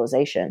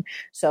deindustrialization.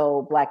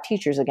 So Black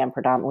teachers, again,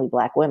 predominantly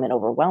Black women,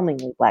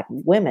 overwhelmingly Black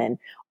women,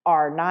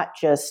 are not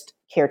just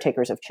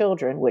caretakers of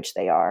children, which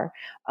they are.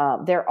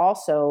 They're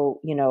also,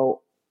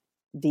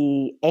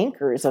 the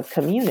anchors of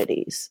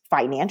communities,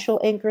 financial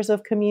anchors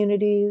of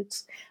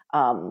communities,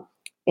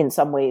 in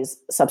some ways,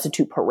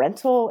 substitute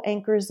parental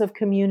anchors of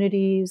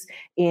communities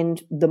in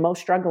the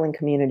most struggling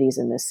communities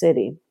in the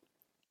city.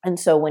 And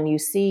so when you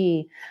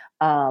see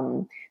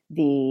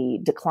the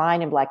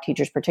decline in Black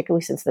teachers,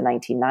 particularly since the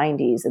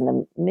 1990s, in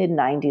the mid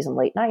 90s and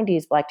late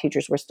 90s, Black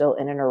teachers were still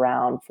in and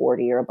around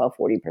 40 or above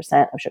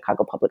 40% of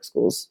Chicago public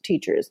schools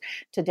teachers.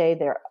 Today,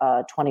 they're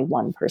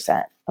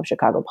 21% of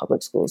Chicago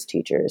public schools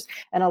teachers.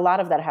 And a lot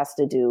of that has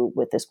to do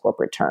with this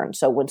corporate turn.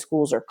 So when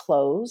schools are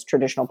closed,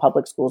 traditional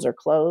public schools are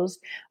closed,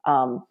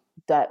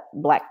 that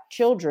Black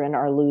children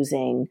are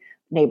losing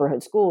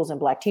neighborhood schools and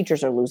Black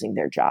teachers are losing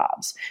their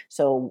jobs.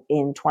 So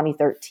in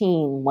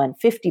 2013, when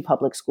 50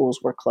 public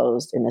schools were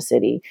closed in the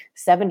city,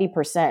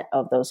 70%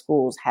 of those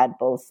schools had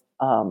both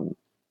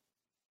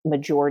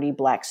majority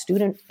Black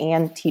student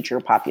and teacher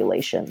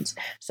populations.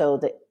 So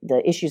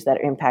the issues that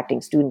are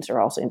impacting students are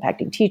also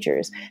impacting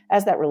teachers.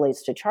 As that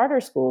relates to charter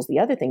schools, the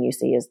other thing you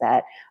see is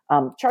that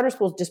charter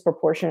schools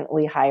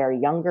disproportionately hire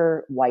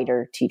younger,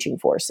 whiter teaching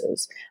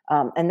forces.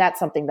 And that's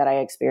something that I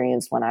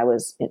experienced when I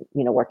was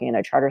working in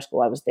a charter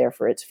school. I was there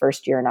for its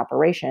first year in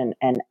operation,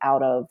 and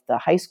out of the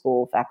high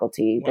school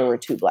faculty, there were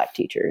 2 Black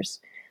teachers.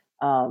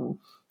 And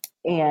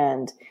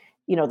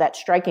that's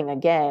striking,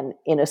 again,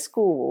 in a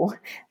school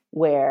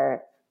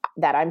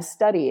that I'm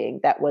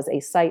studying, that was a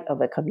site of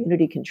a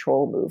community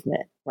control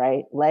movement,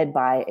 right? Led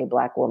by a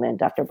Black woman,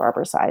 Dr.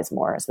 Barbara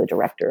Sizemore, as the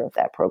director of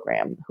that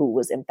program, who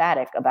was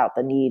emphatic about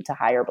the need to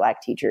hire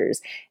Black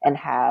teachers and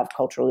have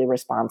culturally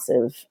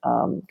responsive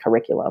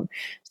curriculum.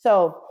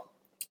 So,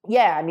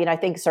 yeah, I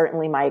think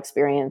certainly my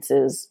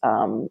experiences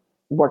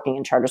working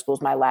in charter schools,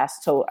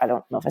 so I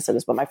don't know if I said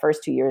this, but my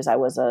first 2 years, I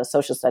was a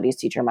social studies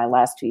teacher. My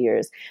last 2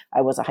 years,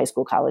 I was a high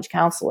school college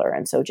counselor.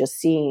 And so just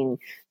seeing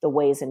the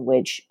ways in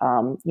which,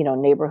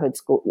 neighborhood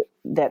school,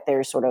 that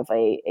there's sort of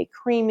a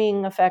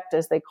creaming effect,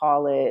 as they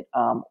call it,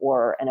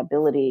 or an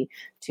ability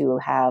to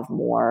have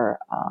more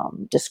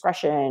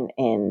discretion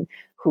in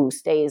who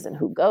stays and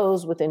who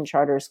goes within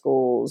charter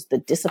schools, the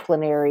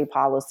disciplinary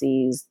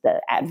policies, the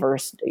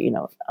adverse,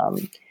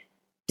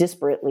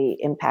 disparately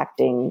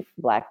impacting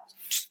Black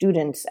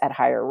students at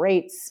higher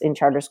rates in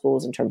charter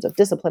schools in terms of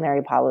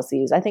disciplinary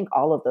policies. I think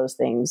all of those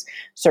things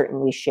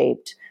certainly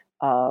shaped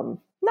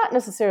not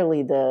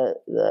necessarily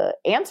the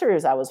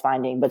answers I was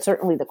finding, but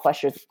certainly the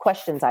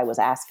questions I was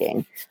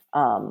asking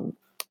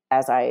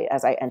as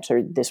I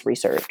entered this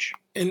research.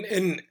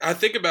 And I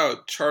think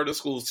about charter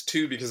schools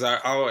too, because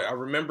I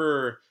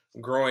remember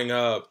growing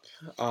up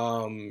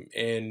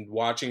and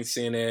watching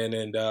CNN,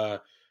 and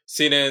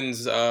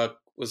CNN's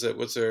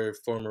what's her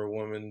former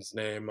woman's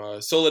name?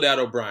 Soledad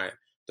O'Brien,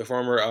 the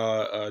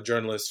former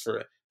journalist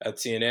at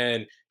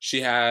CNN.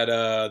 She had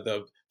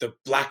the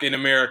Black in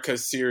America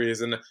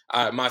series, and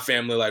my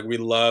family, we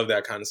love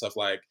that kind of stuff.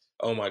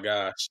 Oh my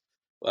gosh,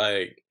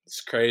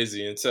 it's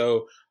crazy. And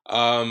so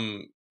I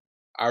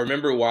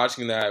remember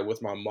watching that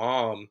with my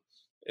mom,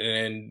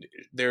 and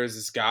there was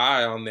this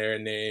guy on there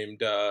named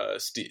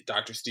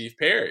Dr. Steve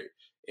Perry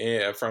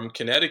from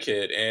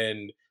Connecticut,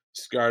 and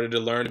started to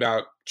learn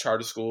about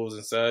charter schools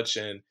and such.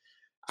 And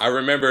I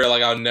remember,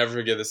 I'll never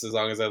forget this as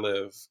long as I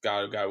live,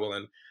 God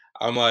willing.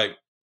 I'm like,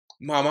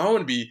 Mom, I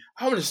want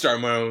to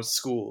start my own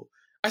school.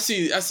 I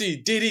see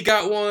Diddy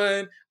got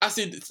one. I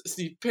see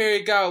Steve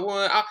Perry got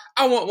one.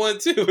 I want one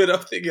too. And I'm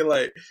thinking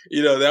that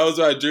was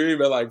my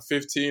dream at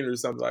 15 or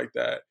something like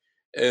that.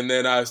 And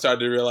then I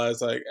started to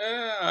realize I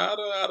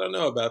don't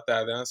know about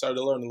that. Then I started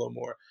to learn a little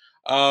more.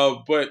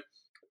 But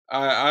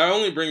I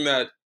only bring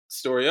that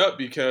story up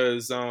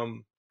because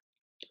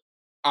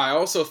I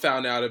also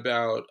found out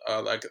about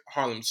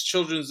Harlem's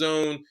Children's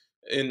Zone,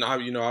 and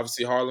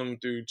obviously Harlem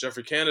through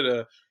Jeffrey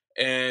Canada,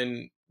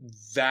 and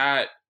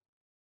that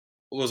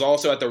was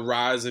also at the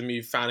rise of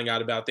me finding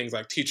out about things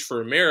like Teach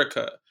for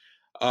America,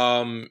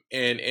 and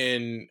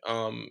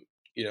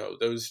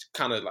those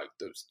kind of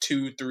those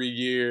 2-3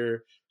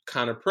 year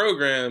kind of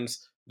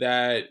programs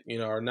that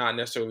are not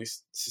necessarily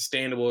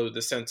sustainable in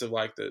the sense of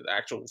the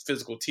actual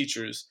physical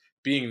teachers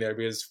being there,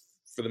 because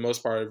for the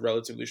most part, a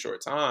relatively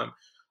short time.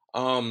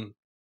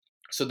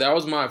 So that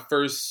was my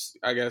first,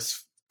 I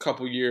guess,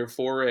 couple year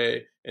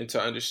foray into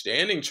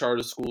understanding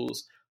charter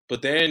schools.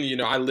 But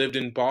then, I lived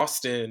in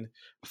Boston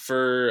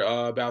for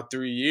about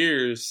 3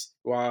 years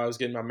while I was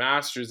getting my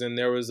master's, and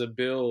there was a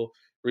bill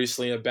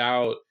recently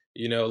about,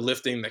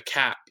 lifting the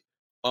cap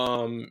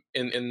in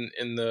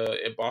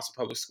Boston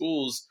Public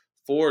Schools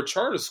for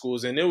charter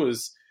schools, and it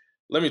was,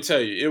 let me tell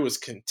you, it was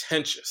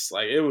contentious.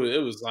 Like it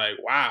was like,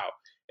 wow.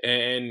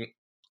 And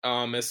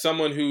as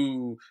someone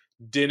who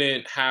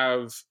didn't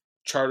have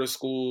charter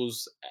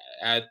schools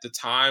at the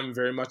time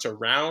very much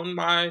around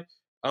my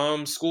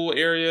school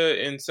area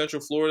in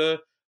Central Florida,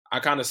 I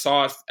kind of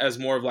saw it as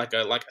more of like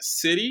a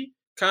city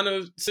kind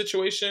of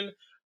situation.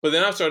 But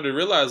then I started to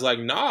realize, like,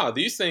 nah,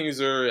 these things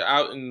are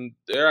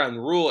they're in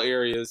rural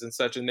areas and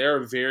such, and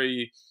they're a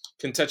very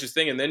contentious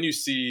thing. And then you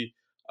see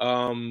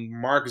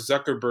Mark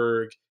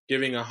Zuckerberg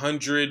giving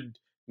 $100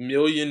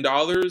 million,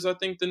 I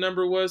think the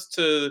number was,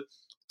 to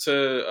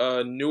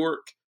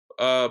Newark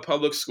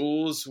public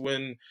schools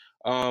when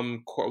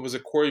was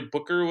it Cory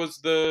Booker was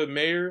the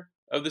mayor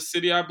of the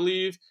city, I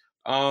believe.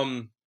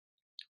 And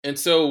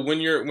so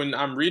when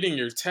I'm reading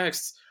your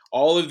text,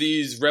 all of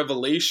these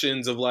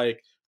revelations of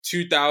like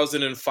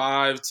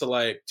 2005 to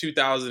like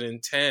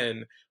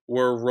 2010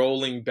 were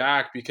rolling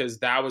back, because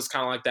that was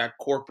kind of like that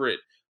corporate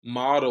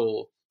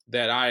model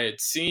that I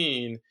had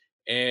seen.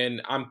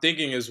 And I'm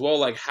thinking as well,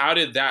 like, how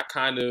did that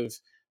kind of,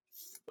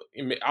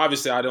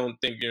 obviously I don't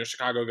think,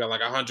 Chicago got like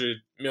 $100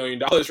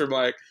 million from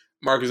like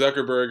Mark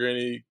Zuckerberg or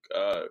any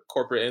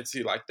corporate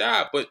entity like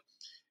that. But,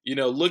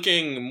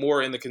 looking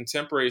more in the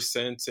contemporary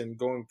sense and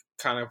going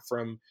kind of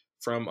from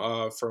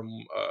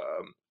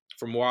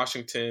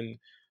Washington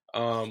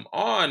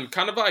on,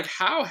 kind of like,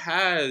 how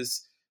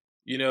has,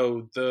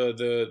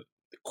 the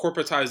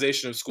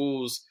corporatization of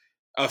schools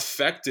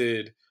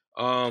affected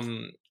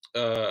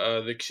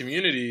the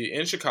community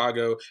in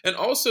Chicago, and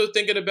also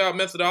thinking about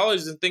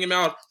methodologies and thinking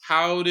about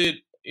how did,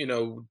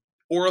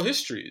 oral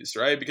histories,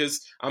 right?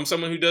 Because I'm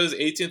someone who does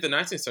 18th and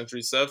 19th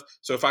century stuff.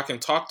 So if I can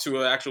talk to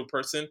an actual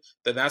person,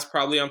 then that's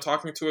probably I'm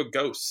talking to a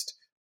ghost.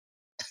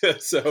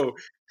 So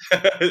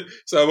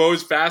I'm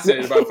always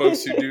fascinated by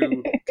folks who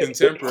do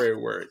contemporary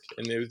work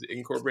and they're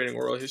incorporating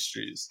oral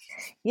histories.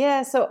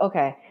 Yeah. So,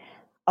 okay.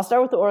 I'll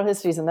start with the oral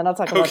histories, and then I'll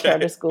talk about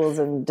charter schools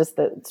and just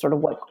the sort of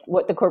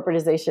what the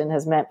corporatization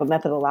has meant, but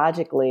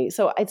methodologically.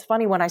 So it's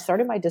funny, when I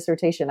started my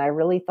dissertation, I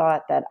really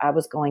thought that I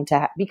was going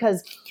to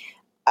because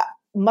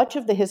much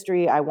of the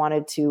history I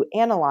wanted to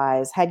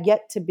analyze had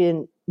yet to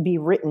be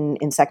written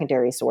in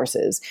secondary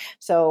sources.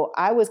 So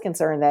I was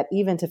concerned that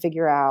even to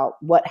figure out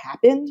what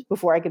happened,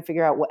 before I could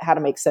figure out how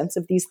to make sense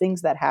of these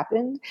things that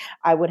happened,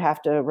 I would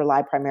have to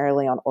rely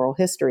primarily on oral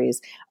histories.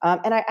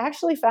 And I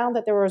actually found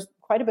that there was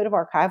quite a bit of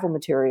archival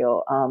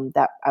material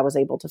that I was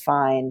able to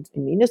find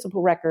in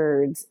municipal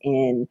records,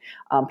 in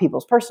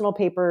people's personal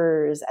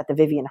papers, at the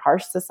Vivian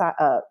Harsh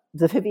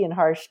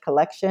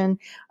collection,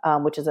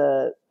 which is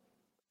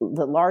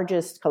the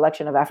largest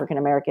collection of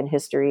African-American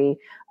history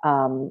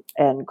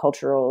and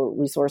cultural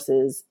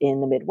resources in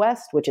the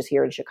Midwest, which is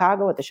here in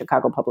Chicago at the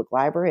Chicago Public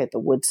Library at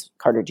the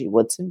Carter G.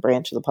 Woodson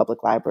branch of the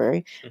public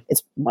library.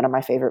 It's one of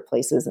my favorite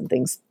places and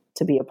things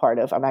to be a part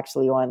of. I'm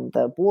actually on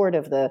the board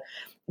of the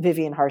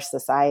Vivian Harsh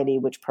Society,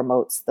 which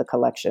promotes the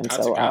collection.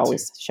 So I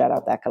always shout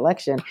out that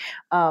collection.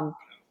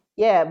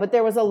 Yeah, but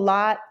there was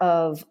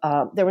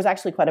there was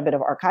actually quite a bit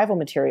of archival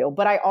material,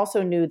 but I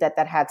also knew that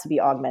had to be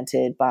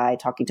augmented by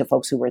talking to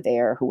folks who were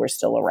there, who were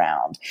still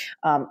around.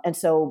 And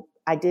so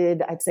I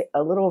did, I'd say,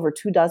 a little over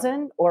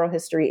 24 oral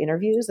history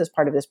interviews as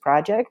part of this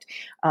project.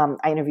 I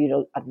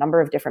interviewed a number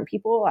of different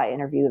people. I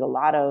interviewed a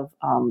lot of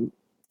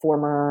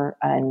former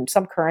and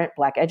some current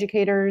Black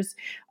educators.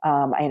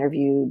 I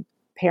interviewed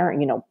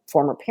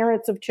former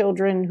parents of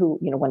children who,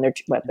 when they're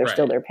right.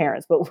 Still their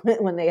parents, but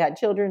when they had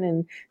children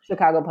in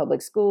Chicago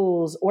public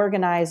schools,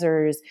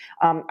 organizers.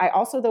 I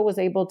also, though, was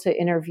able to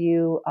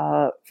interview,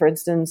 for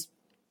instance,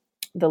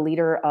 the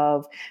leader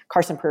of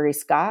Carson Prairie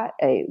Scott,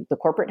 the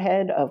corporate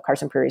head of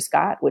Carson Prairie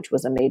Scott, which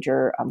was a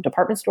major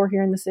department store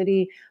here in the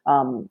city,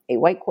 a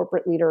white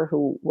corporate leader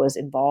who was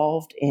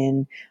involved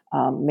in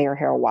Mayor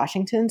Harold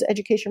Washington's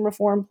education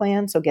reform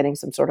plan. So getting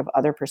some sort of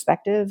other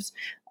perspectives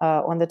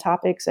on the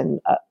topics and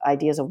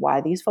ideas of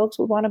why these folks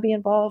would want to be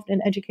involved in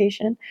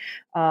education.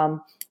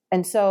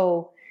 And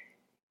so,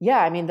 yeah,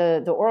 I mean,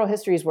 the oral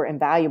histories were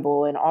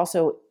invaluable, and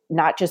also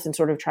not just in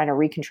sort of trying to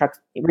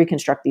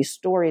reconstruct these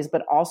stories,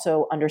 but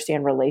also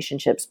understand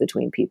relationships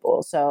between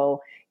people.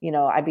 So,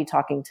 I'd be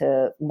talking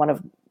to one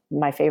of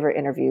my favorite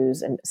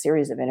interviews and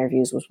series of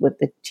interviews was with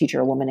the teacher,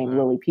 a woman named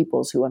Lily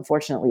Peoples, who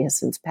unfortunately has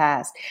since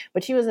passed,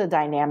 but she was a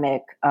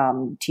dynamic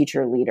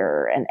teacher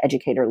leader and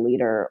educator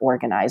leader,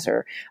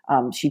 organizer.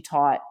 She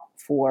taught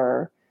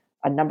for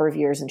a number of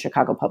years in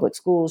Chicago public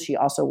schools. She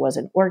also was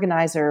an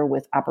organizer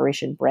with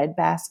Operation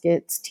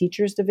Breadbasket's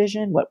Teachers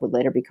Division, what would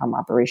later become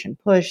Operation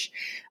Push,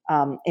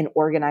 in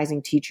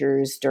organizing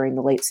teachers during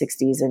the late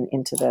 60s and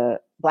into the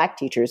Black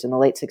teachers in the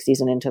late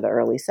 60s and into the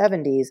early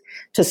 70s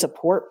to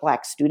support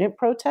Black student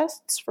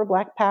protests for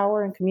Black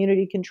power and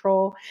community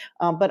control,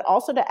 but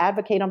also to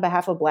advocate on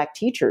behalf of Black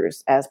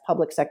teachers as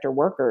public sector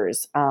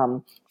workers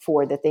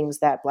for the things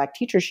that Black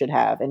teachers should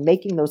have, and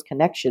making those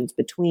connections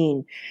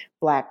between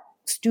Black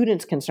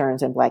students'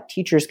 concerns and Black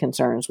teachers'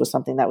 concerns was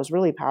something that was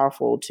really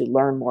powerful to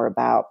learn more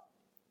about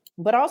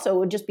But also it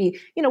would just be,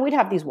 we'd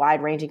have these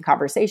wide ranging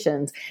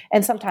conversations.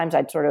 And sometimes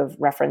I'd sort of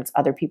reference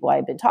other people I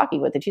had been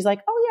talking with. And she's like,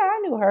 oh yeah, I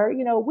knew her.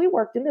 We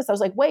worked in this. I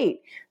was like,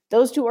 wait,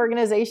 those two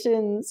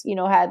organizations,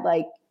 had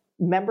like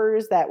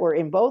members that were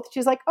in both.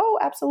 She's like, oh,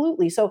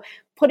 absolutely. So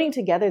putting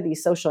together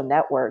these social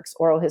networks,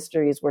 oral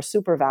histories were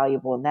super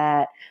valuable in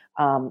that.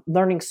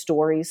 Learning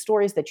stories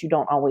that you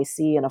don't always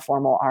see in a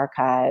formal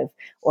archive.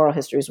 Oral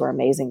histories were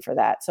amazing for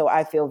that. So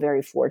I feel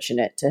very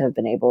fortunate to have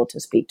been able to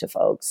speak to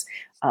folks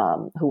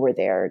who were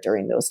there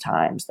during those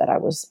times that I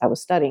was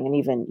studying, and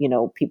even,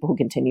 people who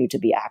continue to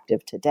be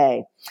active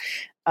today.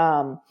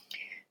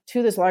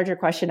 To this larger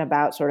question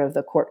about sort of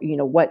the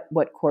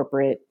what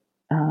corporate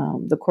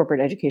the corporate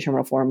education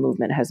reform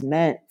movement has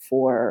meant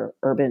for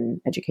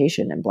urban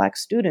education and Black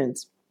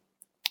students,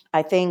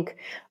 I think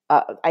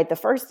the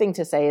first thing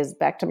to say is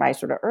back to my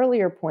sort of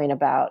earlier point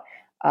about,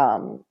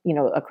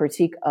 a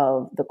critique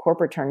of the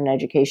corporate turn in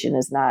education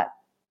is not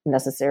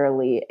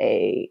necessarily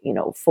a,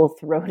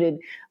 full-throated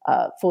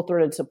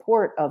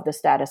support of the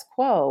status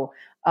quo.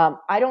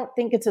 I don't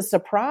think it's a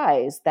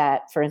surprise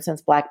that, for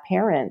instance, Black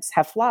parents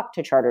have flocked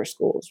to charter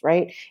schools,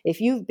 right? If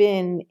you've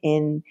been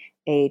in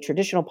a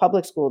traditional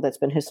public school that's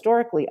been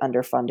historically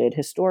underfunded,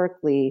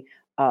 historically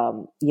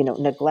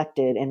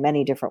neglected in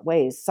many different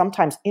ways,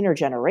 sometimes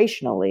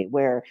intergenerationally,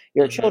 where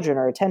your children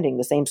are attending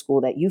the same school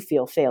that you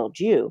feel failed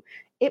you,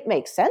 it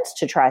makes sense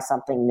to try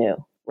something new,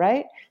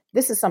 right?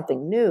 This is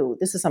something new.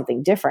 This is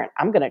something different.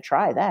 I'm going to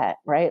try that,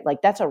 right?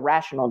 Like that's a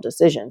rational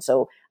decision.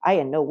 So I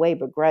in no way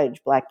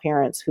begrudge Black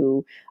parents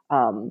who,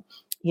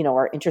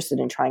 are interested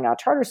in trying out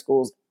charter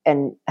schools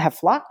and have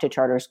flocked to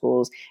charter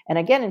schools. And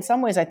again, in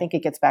some ways, I think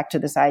it gets back to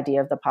this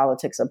idea of the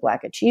politics of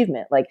Black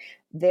achievement. Like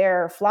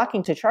their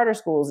flocking to charter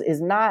schools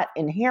is not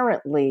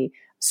inherently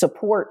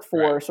support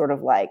for sort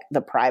of like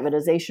the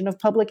privatization of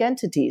public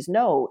entities.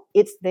 No,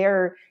 it's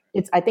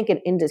I think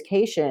an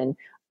indication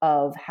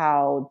of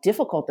how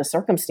difficult the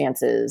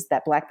circumstances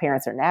that Black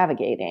parents are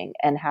navigating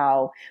and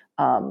how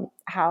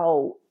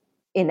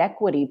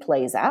inequity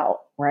plays out,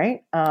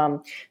 right?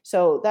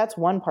 So that's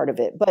one part of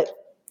it. But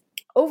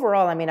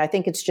overall, I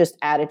think it's just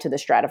added to the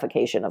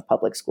stratification of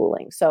public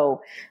schooling.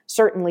 So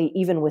certainly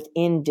even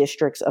within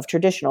districts of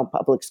traditional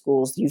public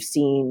schools, you've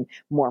seen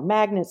more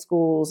magnet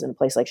schools in a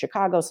place like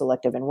Chicago,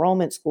 selective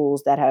enrollment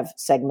schools that have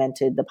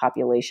segmented the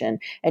population,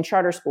 and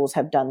charter schools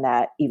have done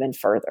that even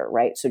further,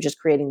 right? So just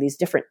creating these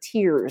different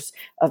tiers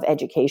of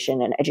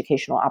education and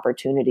educational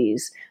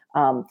opportunities.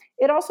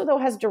 It also, though,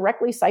 has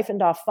directly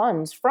siphoned off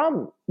funds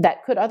from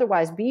that could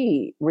otherwise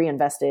be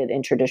reinvested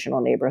in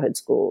traditional neighborhood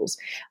schools.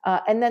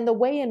 And then the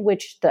way in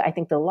which I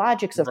think the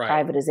logics of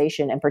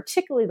privatization and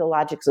particularly the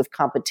logics of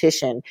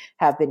competition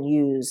have been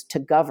used to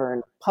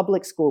govern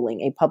public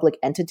schooling, a public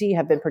entity,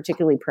 have been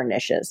particularly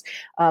pernicious.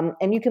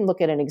 And you can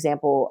look at an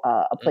example,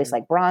 a place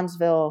like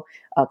Bronzeville,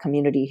 a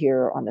community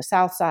here on the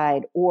South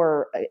Side,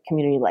 or a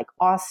community like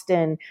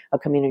Austin, a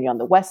community on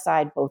the West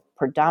Side, both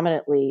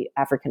predominantly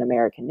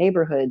African-American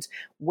neighborhoods,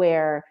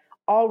 where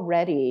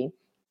already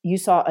you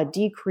saw a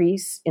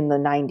decrease in the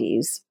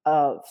 90s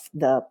of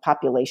the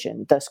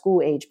population, the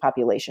school age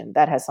population.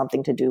 That has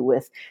something to do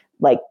with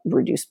like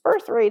reduced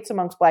birth rates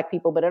amongst Black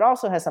people, but it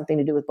also has something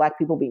to do with Black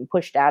people being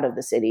pushed out of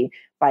the city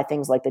by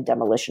things like the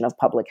demolition of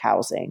public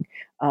housing,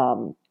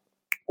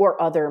 or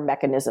other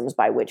mechanisms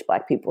by which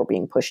Black people were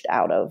being pushed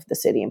out of the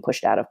city and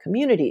pushed out of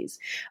communities.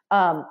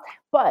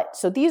 But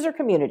so these are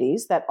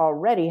communities that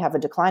already have a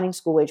declining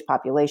school age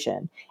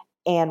population.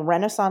 And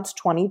Renaissance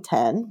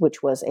 2010,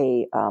 which was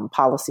a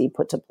policy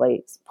put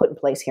in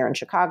place here in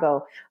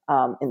Chicago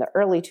in the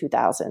early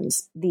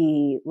 2000s,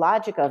 the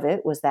logic of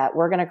it was that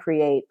we're going to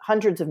create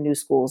hundreds of new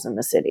schools in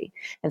the city.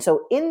 And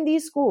so in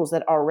these schools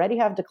that already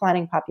have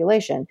declining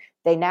population,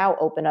 they now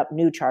open up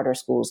new charter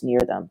schools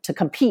near them to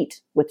compete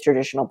with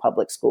traditional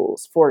public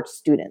schools for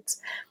students.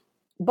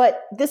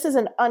 But this is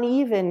an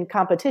uneven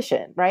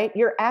competition, right?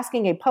 You're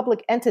asking a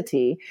public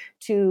entity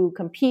to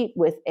compete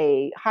with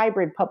a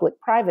hybrid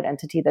public-private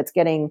entity that's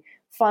getting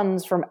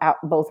funds from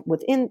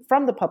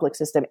from the public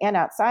system and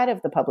outside of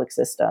the public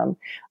system.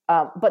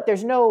 But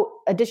there's no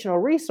additional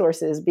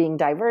resources being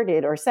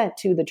diverted or sent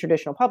to the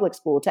traditional public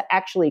school to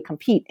actually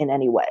compete in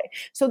any way.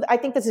 So I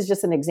think this is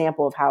just an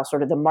example of how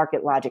sort of the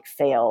market logic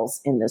fails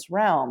in this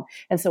realm.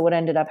 And so what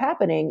ended up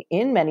happening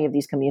in many of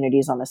these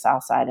communities on the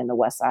South Side and the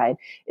West Side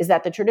is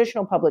that the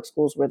traditional public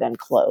schools were then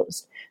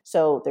closed.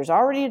 So there's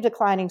already a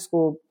declining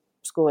school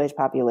age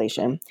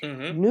population.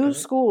 New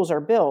schools are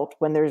built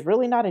when there's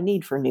really not a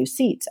need for new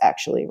seats,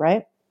 actually,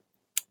 right?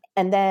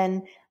 And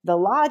then the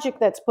logic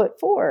that's put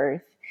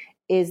forth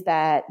is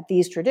that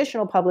these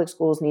traditional public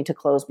schools need to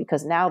close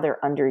because now they're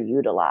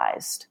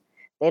underutilized.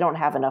 They don't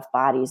have enough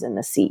bodies in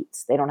the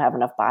seats. They don't have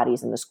enough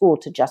bodies in the school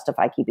to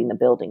justify keeping the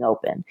building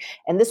open.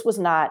 And this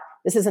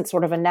isn't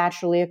sort of a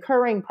naturally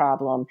occurring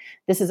problem.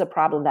 This is a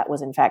problem that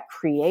was in fact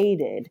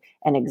created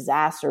and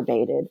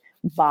exacerbated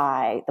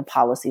by the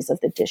policies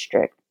of the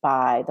district,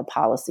 by the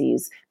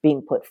policies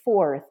being put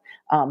forth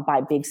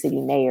by big city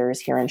mayors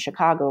here in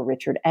Chicago,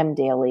 Richard M.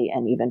 Daley,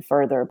 and even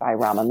further by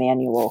Rahm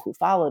Emanuel, who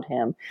followed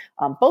him,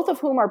 both of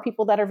whom are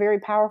people that are very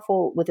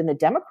powerful within the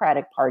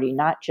Democratic Party,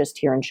 not just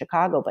here in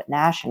Chicago, but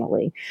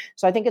nationally.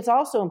 So I think it's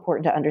also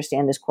important to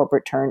understand this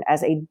corporate turn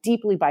as a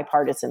deeply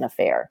bipartisan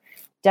affair.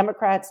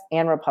 Democrats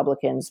and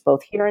Republicans,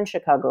 both here in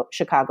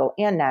Chicago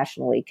and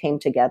nationally, came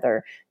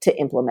together to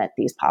implement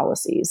these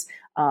policies.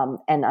 And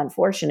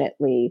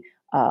unfortunately,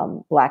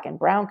 Black and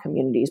brown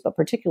communities, but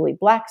particularly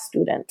Black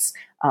students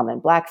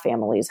and Black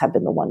families, have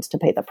been the ones to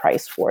pay the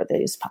price for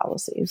these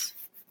policies.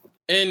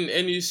 And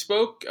you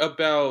spoke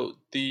about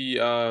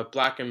the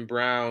Black and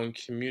brown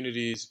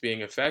communities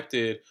being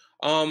affected.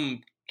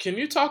 Can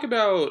you talk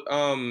about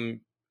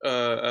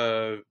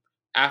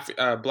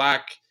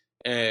Black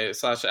 /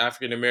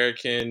 African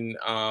American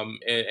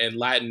and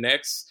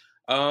Latinx,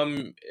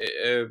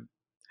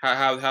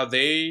 how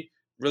they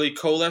really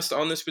coalesced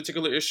on this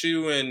particular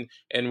issue,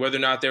 and whether or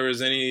not there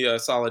was any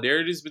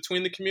solidarities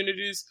between the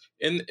communities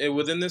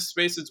within this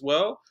space as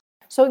well?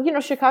 So,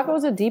 Chicago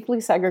is a deeply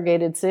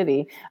segregated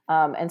city.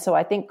 And so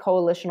I think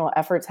coalitional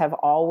efforts have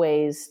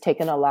always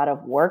taken a lot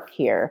of work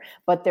here.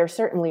 But there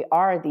certainly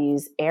are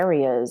these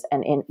areas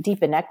and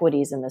deep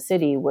inequities in the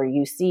city where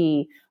you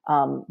see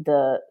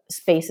the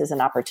spaces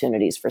and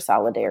opportunities for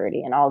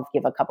solidarity. And I'll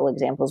give a couple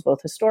examples,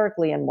 both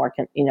historically and more,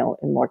 in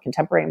more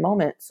contemporary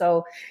moments.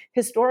 So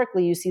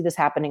historically, you see this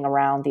happening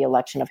around the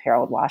election of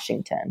Harold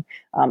Washington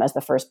as the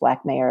first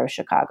Black mayor of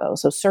Chicago.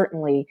 So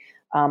certainly,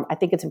 I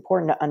think it's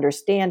important to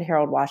understand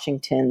Harold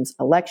Washington's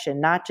election,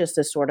 not just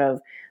as sort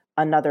of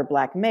another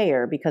Black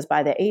mayor, because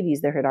by the 80s,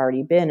 there had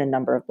already been a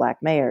number of Black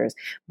mayors,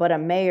 but a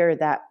mayor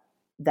that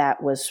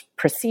was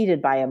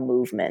preceded by a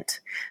movement.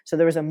 So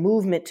there was a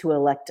movement to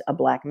elect a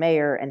Black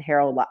mayor, and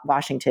Harold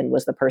Washington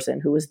was the person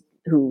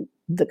who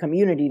the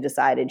community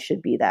decided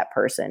should be that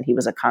person. He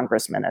was a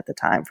congressman at the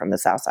time from the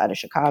South Side of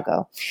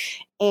Chicago.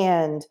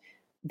 And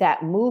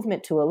that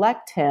movement to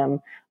elect him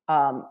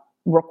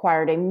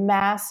required a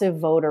massive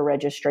voter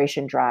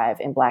registration drive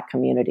in Black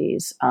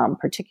communities,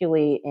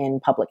 particularly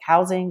in public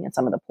housing and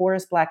some of the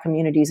poorest Black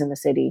communities in the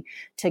city,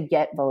 to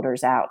get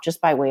voters out.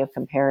 Just by way of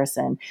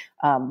comparison,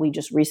 we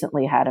just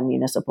recently had a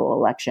municipal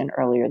election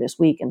earlier this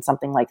week, and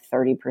something like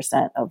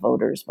 30% of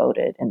voters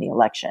voted in the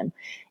election.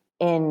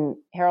 In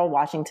Harold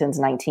Washington's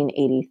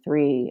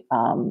 1983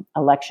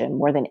 election,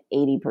 more than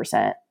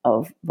 80%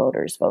 of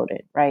voters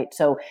voted, right?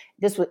 So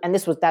that's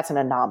an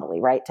anomaly,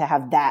 right? To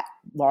have that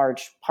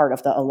large part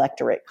of the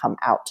electorate come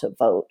out to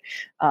vote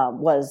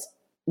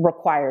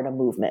required a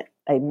movement,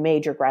 a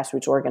major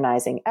grassroots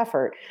organizing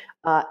effort.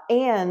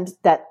 And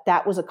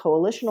that was a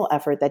coalitional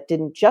effort that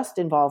didn't just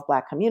involve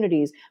Black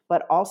communities,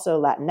 but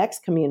also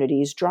Latinx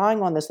communities,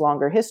 drawing on this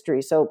longer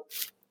history. So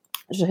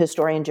there's a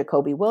historian,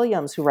 Jacoby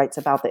Williams, who writes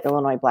about the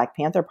Illinois Black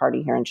Panther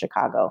Party here in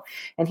Chicago.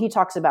 And he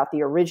talks about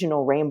the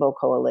original Rainbow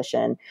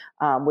Coalition,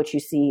 which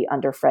you see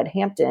under Fred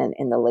Hampton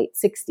in the late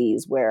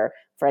 60s, where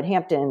Fred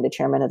Hampton, the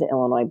chairman of the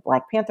Illinois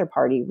Black Panther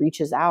Party,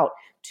 reaches out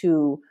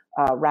to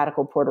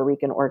radical Puerto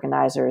Rican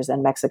organizers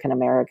and Mexican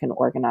American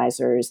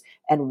organizers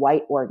and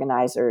white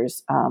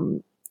organizers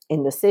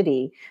in the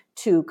city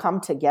to come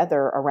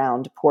together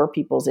around poor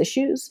people's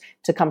issues,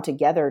 to come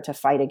together to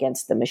fight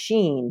against the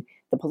machine,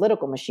 the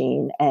political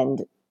machine.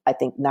 And I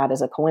think not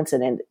as a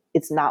coincidence,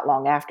 it's not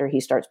long after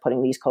he starts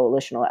putting these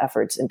coalitional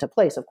efforts into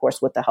place, of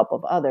course, with the help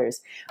of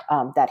others,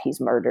 that he's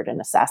murdered and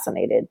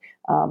assassinated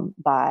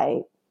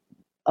by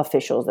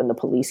officials and the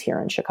police here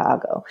in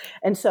Chicago.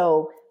 And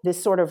so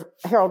this sort of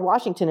Harold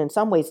Washington in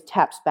some ways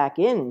taps back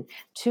in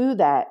to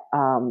that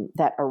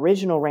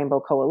original Rainbow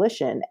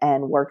Coalition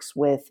and works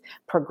with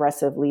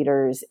progressive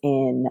leaders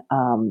in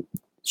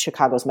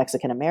Chicago's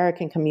Mexican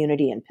American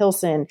community in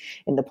Pilsen,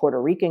 in the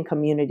Puerto Rican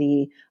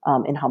community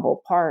in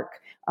Humboldt Park,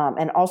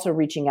 and also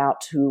reaching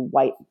out to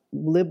white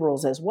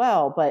liberals as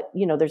well. But,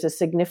 there's a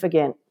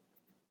significant,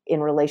 in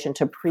relation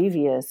to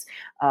previous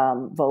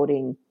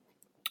voting,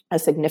 a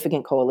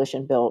significant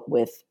coalition built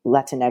with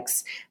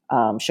Latinx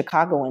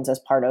Chicagoans as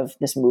part of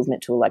this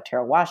movement to elect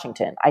Harold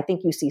Washington. I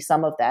think you see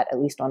some of that,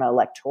 at least on an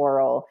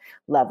electoral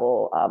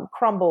level,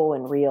 crumble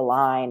and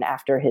realign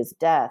after his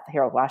death,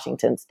 Harold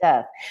Washington's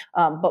death.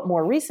 But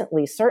more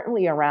recently,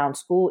 certainly around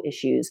school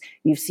issues,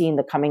 you've seen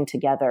the coming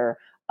together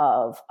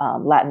of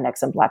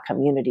Latinx and Black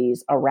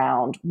communities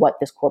around what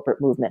this corporate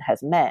movement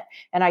has meant.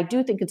 And I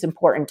do think it's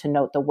important to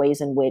note the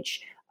ways in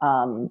which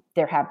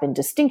there have been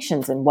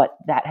distinctions in what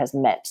that has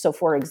meant. So,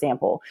 for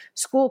example,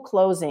 school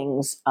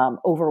closings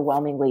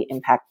overwhelmingly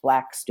impact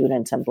Black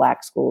students and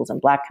Black schools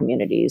and Black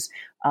communities,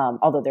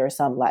 although there are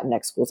some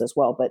Latinx schools as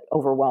well. But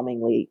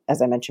overwhelmingly,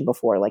 as I mentioned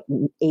before, like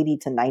 80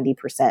 to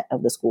 90%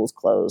 of the schools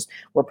closed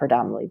were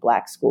predominantly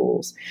Black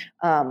schools.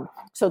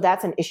 So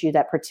that's an issue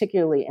that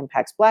particularly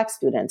impacts Black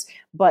students.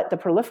 But the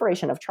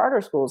proliferation of charter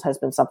schools has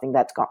been something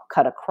that's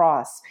cut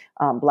across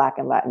Black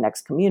and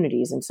Latinx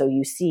communities. And so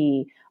you've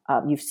seen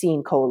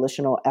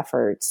coalitional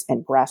efforts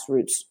and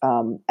grassroots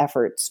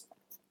efforts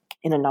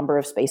in a number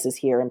of spaces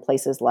here, in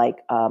places like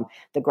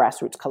the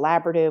Grassroots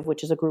Collaborative,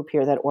 which is a group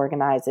here that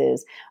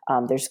organizes.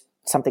 There's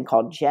something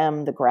called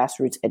GEM, the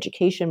Grassroots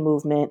Education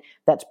Movement,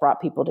 that's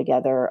brought people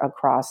together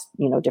across,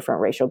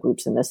 different racial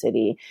groups in the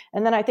city.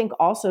 And then I think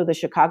also the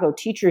Chicago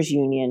Teachers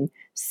Union,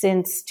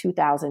 since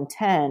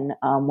 2010,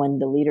 when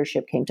the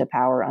leadership came to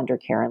power under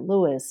Karen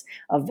Lewis,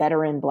 a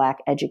veteran Black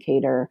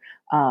educator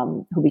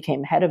who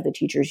became head of the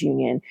Teachers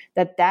Union,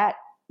 that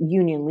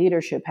union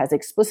leadership has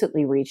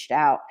explicitly reached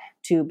out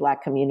to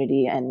Black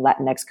community and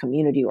Latinx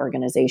community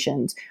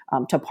organizations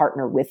to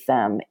partner with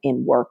them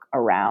in work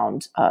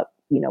around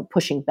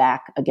pushing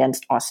back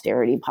against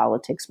austerity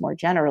politics more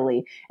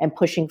generally, and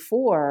pushing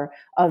for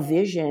a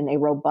vision, a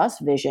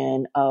robust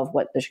vision of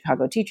what the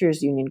Chicago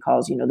Teachers Union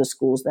calls, the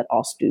schools that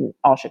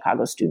all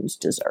Chicago students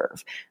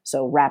deserve.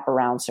 So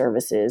wraparound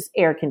services,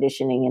 air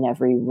conditioning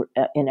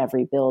in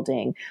every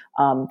building,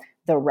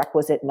 the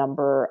requisite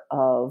number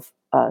of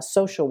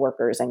social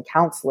workers and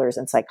counselors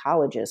and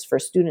psychologists for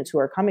students who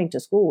are coming to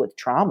school with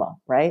trauma,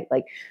 right?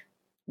 Like,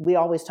 we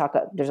always talk,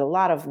 there's a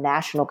lot of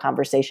national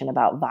conversation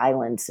about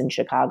violence in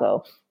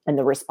Chicago, and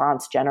the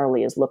response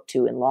generally is looked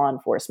to in law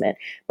enforcement.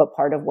 But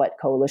part of what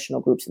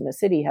coalitional groups in the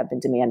city have been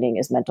demanding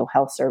is mental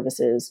health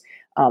services,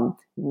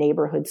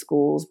 neighborhood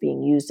schools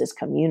being used as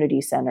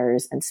community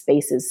centers and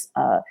spaces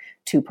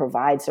to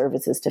provide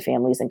services to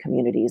families and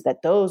communities,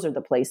 that those are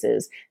the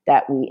places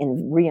that we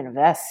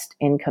reinvest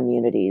in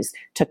communities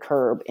to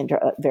curb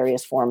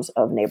various forms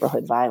of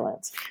neighborhood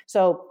violence.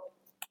 So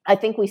I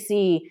think we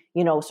see,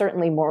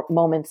 certainly more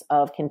moments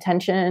of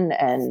contention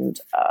and,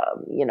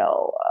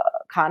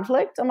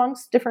 conflict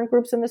amongst different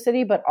groups in the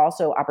city, but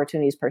also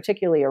opportunities,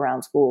 particularly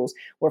around schools,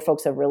 where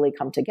folks have really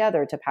come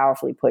together to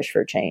powerfully push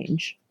for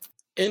change.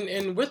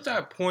 And with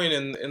that point,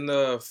 in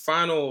the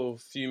final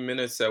few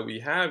minutes that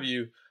we have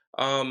you,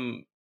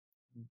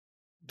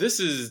 this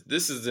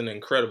is an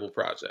incredible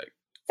project.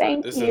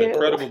 Thank you. This is an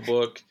incredible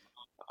book,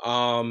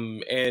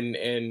 and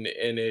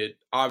it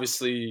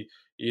obviously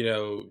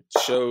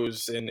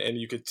shows, and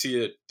you could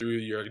see it through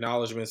your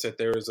acknowledgments, that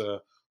there is a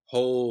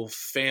whole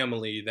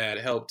family that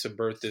helped to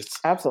birth this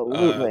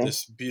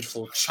this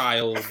beautiful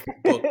child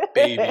book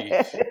baby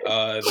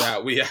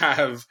that we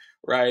have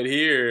right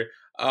here.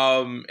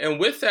 And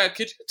with that,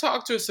 could you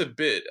talk to us a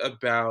bit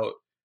about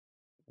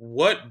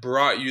what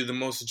brought you the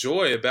most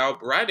joy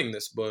about writing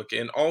this book,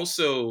 and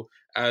also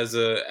as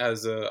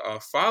a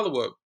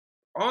follow-up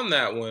on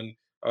that one,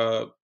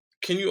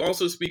 can you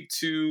also speak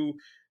to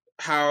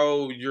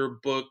how your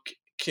book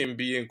can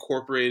be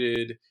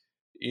incorporated,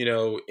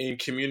 in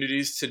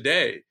communities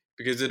today?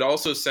 Because it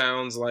also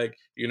sounds like,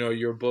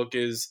 your book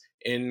is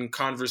in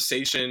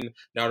conversation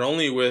not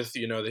only with,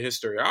 the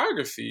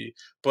historiography,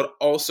 but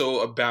also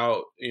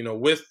about,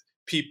 with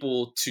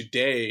people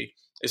today,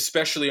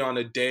 especially on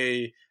a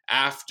day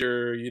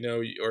after,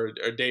 or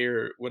a day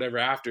or whatever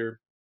after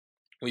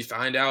we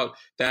find out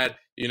that,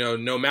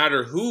 no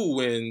matter who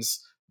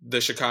wins the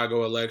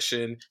Chicago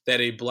election,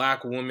 that a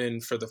Black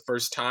woman for the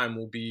first time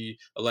will be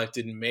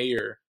elected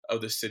mayor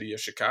of the city of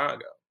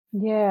Chicago.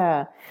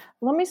 Yeah.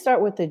 Let me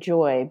start with the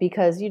joy,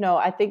 because,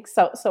 I think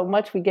so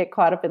much we get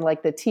caught up in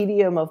like the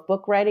tedium of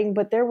book writing,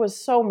 but there was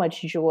so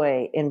much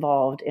joy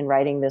involved in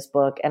writing this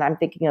book. And I'm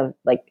thinking of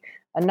like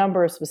a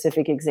number of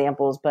specific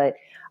examples, but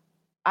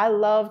I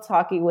love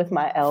talking with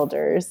my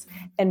elders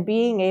and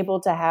being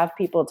able to have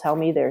people tell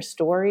me their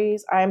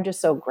stories. I'm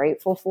just so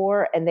grateful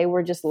for, and they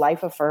were just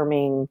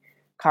life-affirming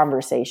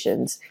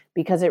conversations,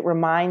 because it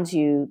reminds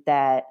you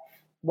that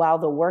while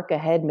the work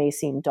ahead may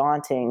seem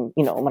daunting,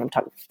 when I'm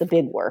talking the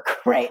big work,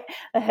 right,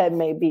 ahead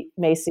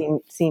may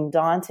seem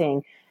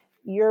daunting,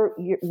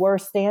 we're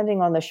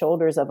standing on the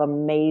shoulders of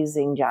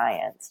amazing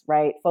giants,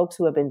 right? Folks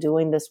who have been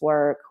doing this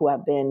work, who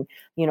have been,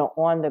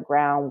 on the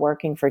ground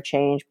working for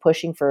change,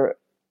 pushing for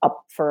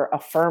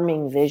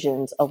affirming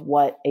visions of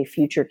what a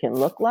future can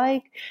look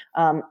like.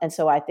 And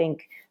so I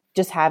think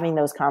just having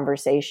those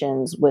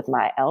conversations with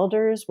my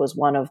elders was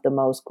one of the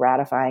most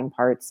gratifying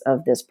parts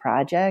of this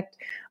project.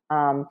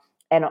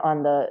 And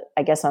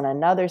on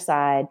another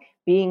side,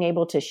 being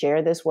able to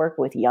share this work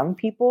with young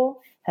people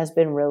has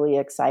been really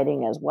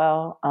exciting as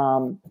well.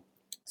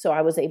 So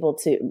I was able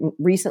to,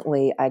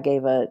 recently I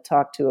gave a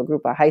talk to a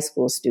group of high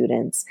school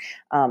students,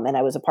 and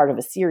I was a part of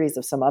a series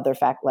of some other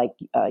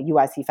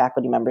UIC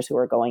faculty members who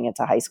are going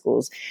into high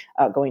schools,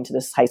 going to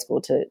this high school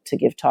to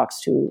give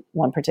talks to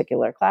one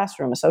particular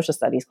classroom, a social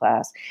studies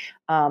class.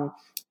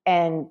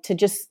 And to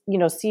just,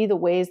 see the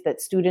ways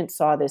that students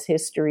saw this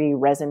history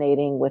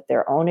resonating with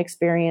their own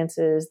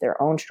experiences, their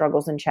own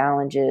struggles and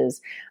challenges.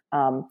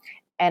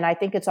 And I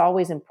think it's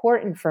always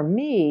important for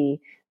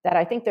me that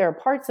I think there are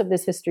parts of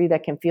this history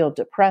that can feel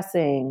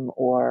depressing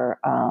or,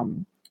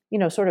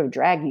 sort of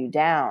drag you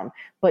down.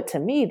 But to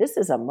me, this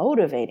is a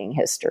motivating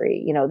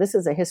history. This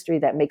is a history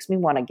that makes me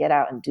want to get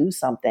out and do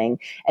something.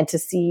 And to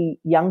see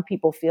young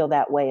people feel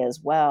that way as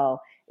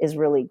well is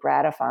really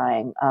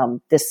gratifying.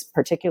 This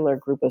particular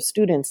group of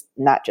students,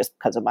 not just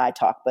because of my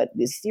talk, but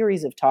this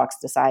series of talks,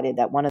 decided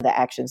that one of the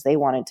actions they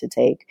wanted to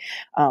take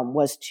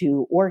was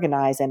to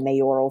organize a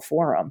mayoral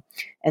forum.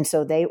 And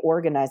so they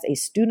organized a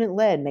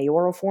student-led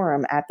mayoral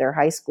forum at their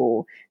high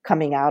school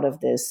coming out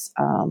of this,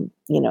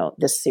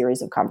 this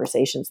series of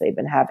conversations they've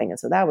been having. And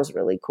so that was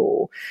really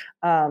cool.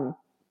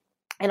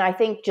 And I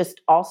think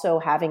just also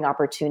having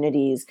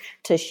opportunities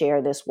to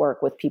share this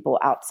work with people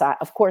outside.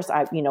 Of course,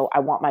 I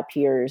want my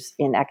peers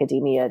in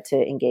academia to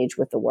engage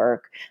with the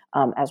work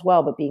as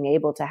well, but being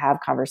able to have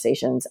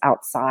conversations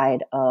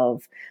outside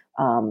of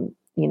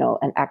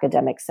an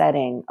academic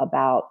setting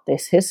about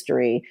this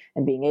history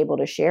and being able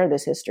to share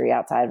this history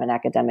outside of an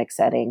academic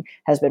setting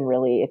has been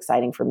really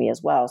exciting for me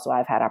as well. So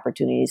I've had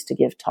opportunities to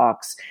give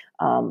talks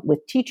with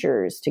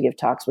teachers, to give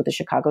talks with the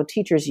Chicago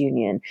Teachers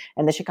Union.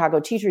 And the Chicago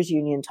Teachers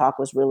Union talk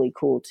was really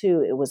cool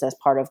too. It was as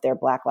part of their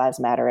Black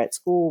Lives Matter at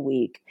School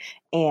week.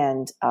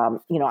 And,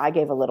 I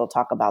gave a little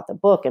talk about the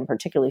book and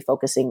particularly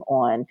focusing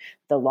on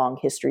the long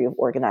history of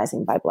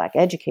organizing by Black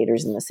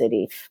educators in the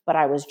city. But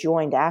I was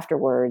joined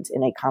afterwards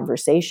in a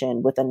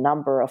conversation with a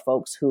number of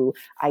folks who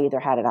I either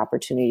had an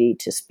opportunity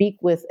to speak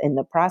with in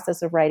the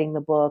process of writing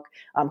the book,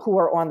 who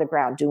are on the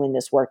ground doing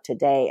this work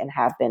today and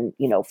have been,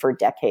 for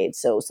decades.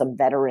 So some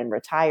veteran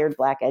retired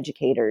Black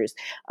educators,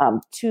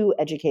 two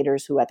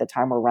educators who at the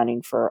time were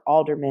running for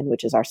alderman,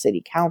 which is our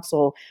city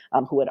council,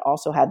 who had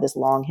also had this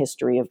long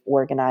history of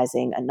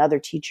organizing, another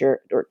teacher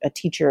or a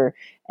teacher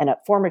and a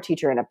former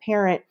teacher and a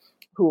parent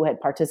who had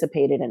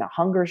participated in a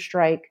hunger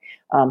strike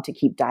to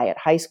keep Dyett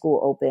High School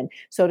open.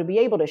 So to be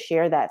able to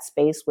share that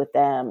space with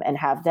them and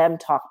have them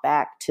talk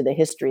back to the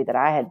history that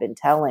I had been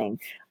telling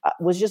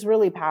was just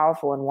really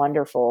powerful and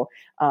wonderful.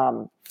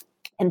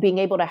 And being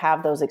able to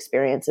have those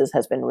experiences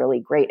has been really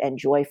great and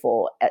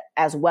joyful,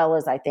 as well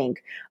as I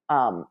think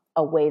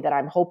a way that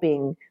I'm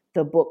hoping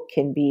the book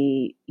can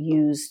be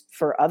used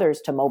for others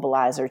to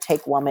mobilize or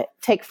take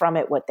from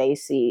it what they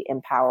see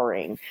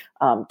empowering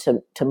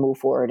to move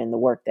forward in the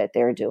work that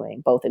they're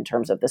doing, both in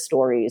terms of the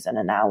stories and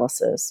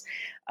analysis.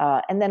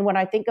 And then when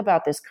I think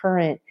about this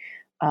current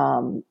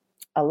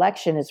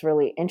election, it's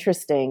really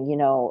interesting.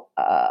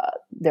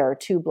 There are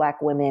two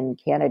Black women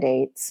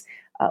candidates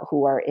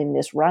who are in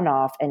this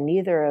runoff, and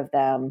neither of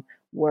them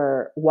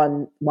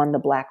won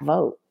the Black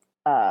vote.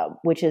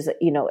 Which is,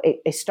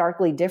 a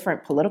starkly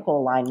different political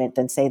alignment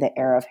than, say, the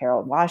era of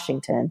Harold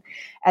Washington.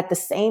 At the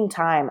same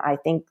time, I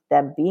think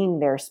them being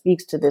there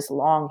speaks to this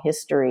long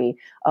history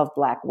of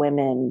Black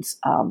women's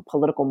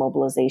political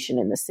mobilization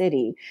in the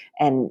city.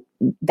 And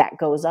that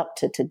goes up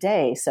to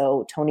today.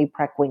 So Toni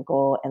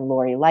Preckwinkle and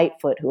Lori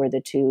Lightfoot, who are the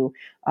two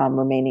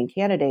remaining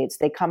candidates,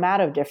 they come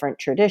out of different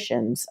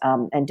traditions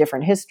and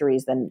different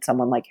histories than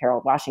someone like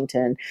Harold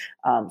Washington.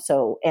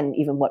 And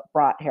even what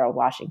brought Harold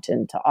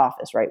Washington to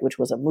office, right, which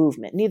was a movement.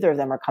 Neither of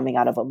them are coming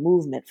out of a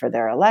movement for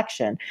their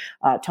election.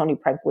 Toni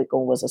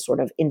Preckwinkle was a sort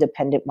of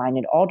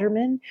independent-minded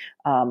alderman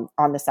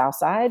on the South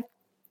Side,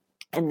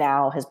 and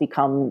now has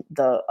become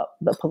the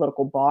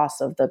political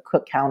boss of the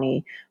Cook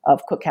County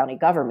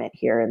government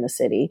here in the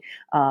city.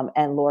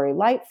 And Lori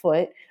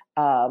Lightfoot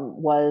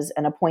was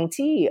an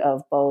appointee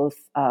of both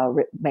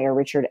Mayor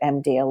Richard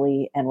M.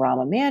 Daley and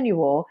Rahm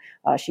Emanuel.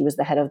 She was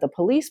the head of the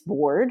police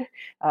board,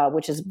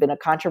 which has been a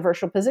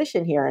controversial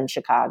position here in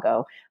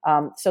Chicago.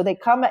 So they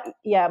come,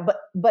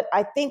 but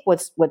I think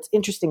what's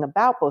interesting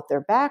about both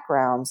their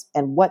backgrounds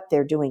and what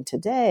they're doing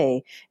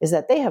today is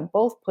that they have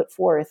both put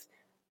forth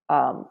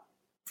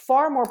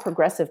far more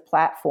progressive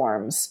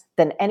platforms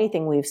than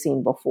anything we've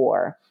seen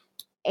before.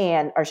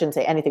 Or I shouldn't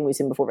say anything we've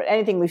seen before, but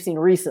anything we've seen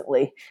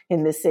recently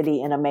in this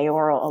city in a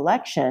mayoral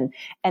election.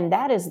 And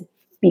that is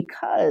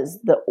because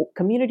the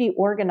community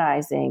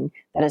organizing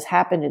that has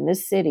happened in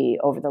this city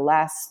over the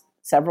last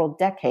several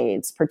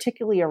decades,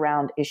 particularly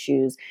around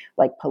issues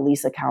like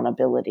police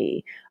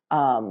accountability,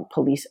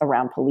 police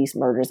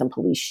murders and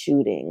police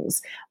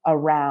shootings,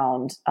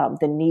 around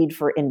the need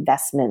for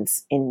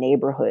investments in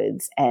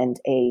neighborhoods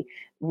and a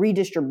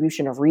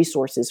redistribution of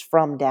resources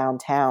from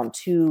downtown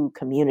to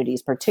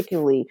communities,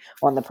 particularly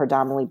on the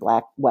predominantly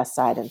Black West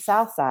Side and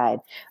South Side.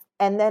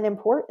 And then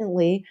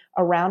importantly,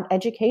 around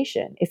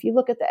education. If you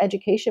look at the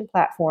education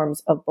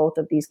platforms of both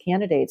of these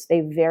candidates,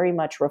 they very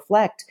much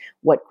reflect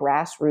what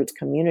grassroots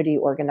community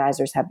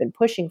organizers have been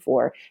pushing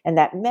for. And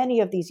that many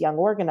of these young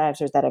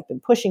organizers that have been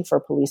pushing for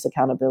police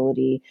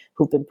accountability,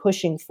 who've been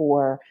pushing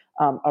for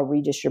a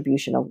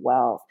redistribution of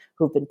wealth,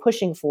 who've been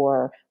pushing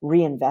for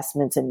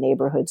reinvestments in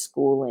neighborhood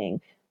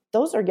schooling,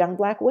 those are young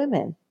Black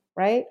women,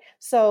 right?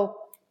 So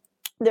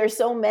there's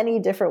so many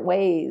different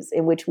ways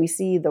in which we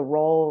see the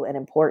role and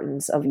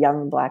importance of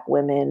young Black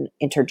women,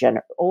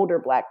 older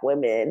Black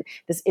women,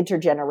 this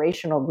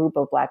intergenerational group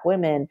of Black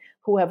women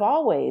who have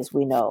always,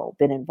 we know,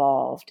 been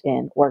involved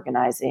in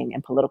organizing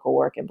and political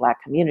work in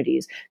Black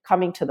communities.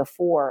 Coming to the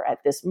fore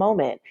at this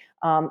moment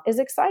is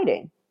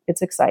exciting.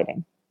 It's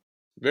exciting.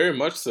 Very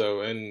much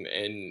so.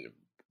 And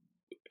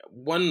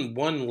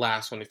one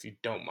last one, if you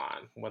don't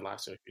mind.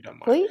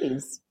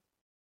 Please.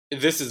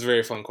 This is a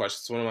very fun question.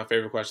 It's one of my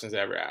favorite questions I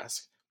ever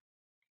ask.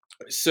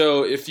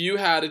 So if you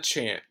had a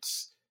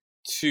chance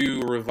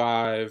to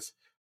revive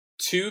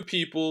two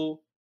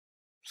people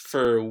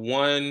for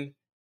one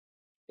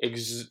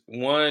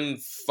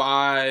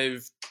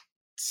 5-6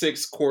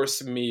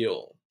 course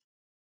meal,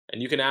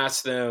 and you can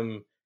ask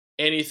them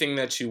anything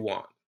that you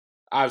want.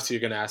 Obviously,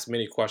 you're going to ask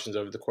many questions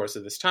over the course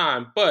of this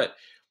time, but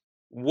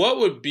what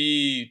would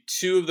be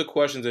two of the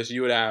questions that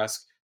you would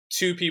ask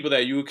two people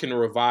that you can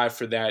revive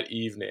for that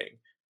evening?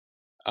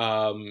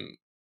 And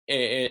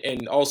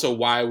also,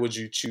 why would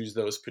you choose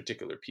those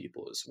particular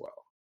people as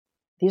well?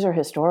 These are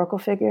historical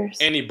figures?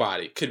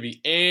 Anybody. Could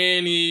be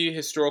any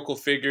historical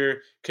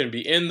figure. Can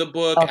be in the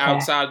book, Okay.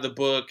 outside the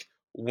book,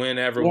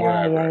 whenever,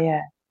 wherever.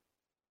 Yeah.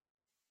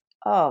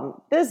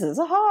 This is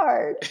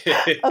hard.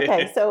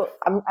 Okay, so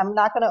I'm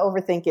not going to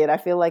overthink it. I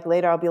feel like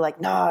later I'll be like,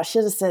 no, I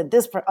should have said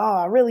this.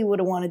 I really would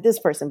have wanted this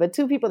person. But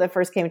two people that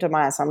first came to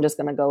mind, so I'm just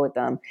going to go with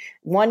them.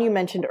 One you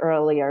mentioned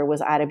earlier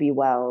was Ida B.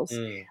 Wells.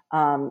 And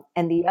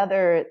the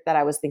other that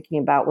I was thinking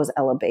about was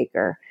Ella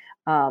Baker.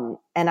 And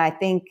I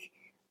think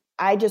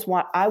I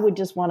would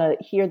just want to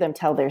hear them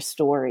tell their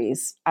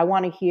stories. I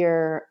want to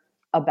hear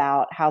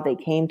about how they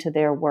came to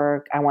their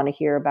work. I want to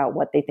hear about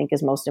what they think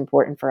is most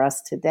important for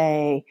us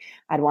today.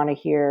 I'd want to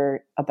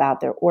hear about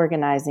their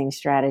organizing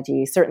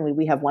strategy. Certainly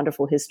we have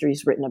wonderful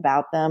histories written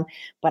about them,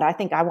 but I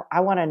think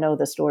I want to know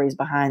the stories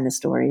behind the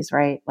stories,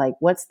 right? Like,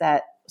 what's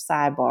that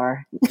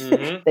sidebar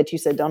that you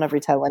said, don't ever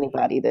tell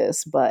anybody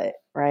this, but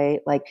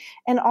right? Like,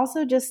 and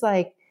also just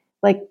like,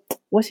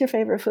 what's your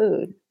favorite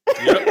food?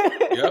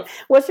 Yep.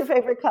 What's your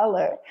favorite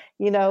color?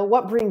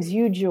 What brings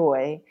you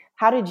joy?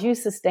 How did you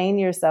sustain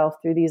yourself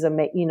through these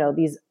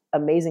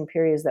amazing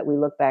periods that we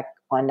look back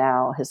on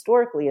now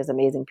historically as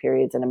amazing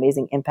periods and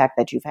amazing impact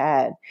that you've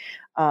had?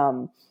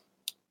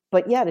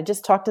 But yeah, to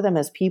just talk to them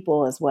as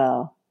people as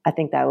well. I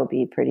think that would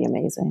be pretty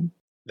amazing.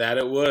 That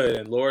it would.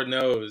 And Lord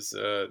knows,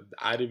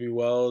 Ida B.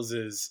 Wells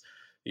is,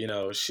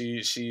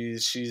 she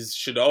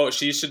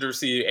should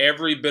receive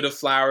every bit of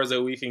flowers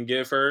that we can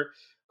give her.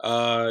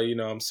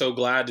 I'm so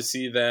glad to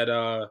see that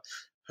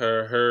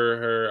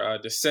her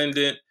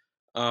descendant,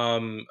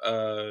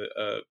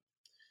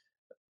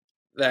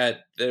 that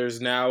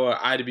there's now a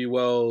Ida B.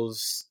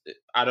 Wells.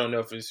 I don't know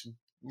if it's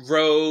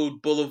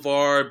road,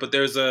 boulevard, but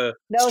there's a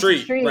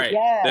street, right?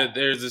 Yeah.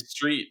 There's a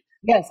street.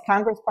 Yes,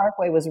 Congress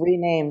Parkway was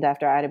renamed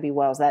after Ida B.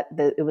 Wells.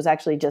 It was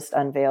actually just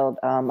unveiled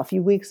a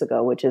few weeks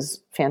ago, which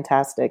is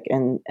fantastic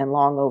and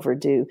long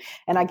overdue.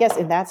 And I guess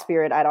in that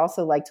spirit, I'd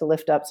also like to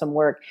lift up some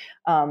work.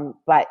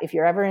 But if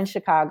you're ever in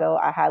Chicago,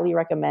 I highly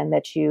recommend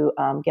that you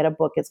get a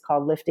book. It's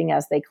called Lifting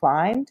as They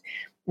Climbed,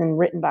 and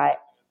written by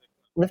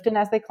Lifting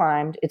as They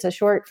Climbed. It's a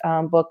short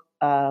book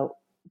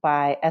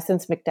by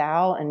Essence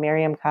McDowell and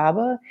Miriam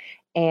Kaba.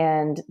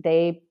 And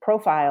they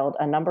profiled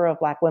a number of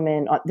Black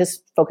women.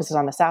 This focuses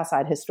on the South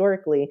Side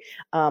historically.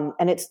 And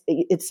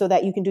it's so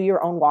that you can do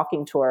your own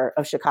walking tour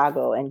of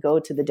Chicago and go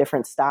to the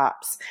different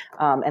stops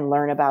and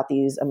learn about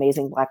these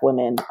amazing Black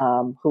women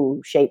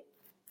who shaped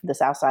the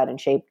South Side and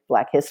shaped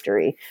Black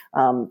history.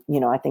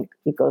 I think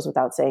it goes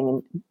without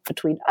saying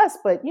between us,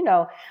 but,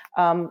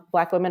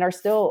 Black women are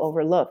still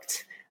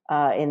overlooked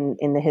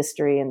in the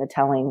history and the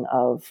telling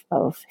of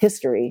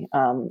history.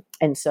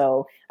 And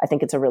so I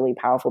think it's a really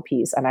powerful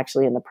piece. I'm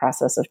actually in the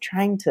process of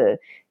trying to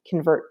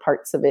convert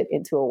parts of it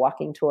into a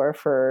walking tour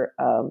for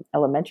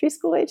elementary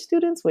school age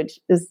students, which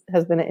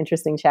has been an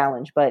interesting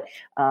challenge, but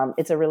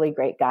it's a really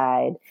great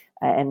guide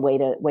and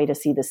way to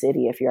see the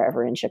city if you're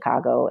ever in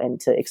Chicago, and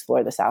to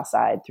explore the South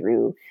Side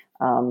through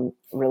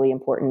really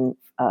important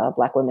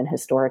Black women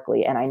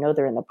historically. And I know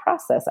they're in the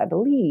process, I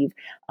believe,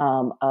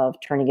 of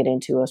turning it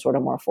into a sort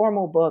of more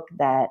formal book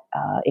that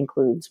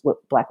includes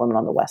Black women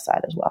on the West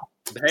Side as well.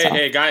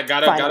 Hey,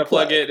 gotta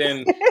plug it,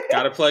 and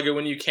gotta plug it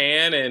when you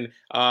can.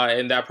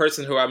 And that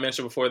person who I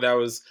mentioned before, that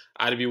was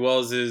Ida B.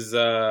 Wells'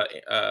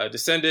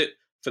 descendant.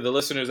 For the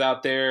listeners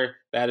out there,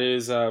 that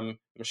is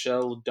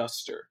Michelle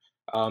Duster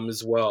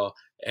as well.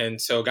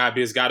 And so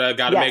gotta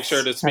make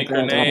sure to speak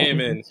her name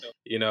and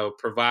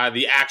provide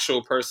the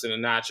actual person,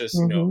 and not just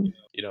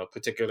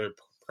particular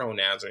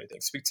pronouns or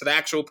anything. Speak to the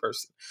actual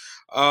person.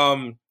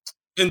 So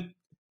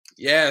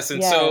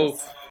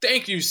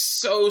thank you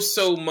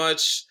so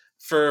much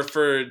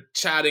for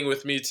chatting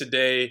with me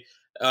today.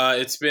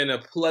 It's been a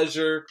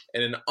pleasure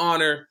and an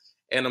honor,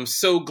 and I'm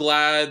so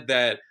glad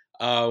that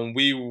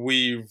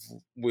we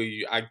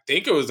I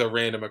think it was a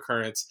random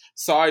occurrence,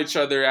 saw each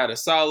other at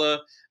Asala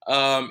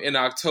in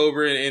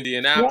October in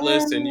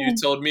Indianapolis, and you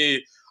told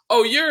me,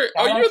 "Oh, you're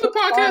the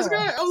podcast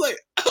guy." I'm like,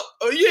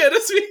 "Oh yeah,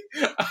 that's me."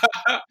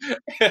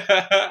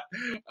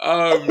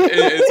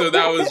 And so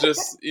that was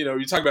just,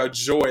 you talk about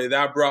joy.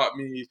 That brought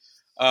me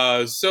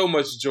so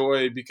much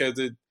joy, because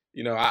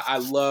I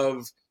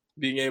love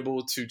being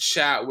able to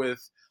chat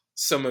with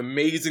some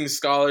amazing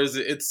scholars.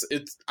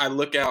 I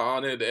look out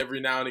on it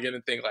every now and again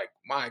and think, like,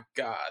 my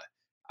God,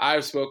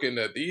 I've spoken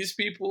to these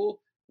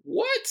people.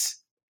 What?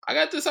 I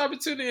got this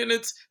opportunity, and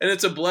it's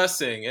a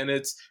blessing, and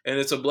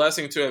it's a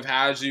blessing to have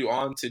had you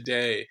on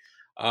today.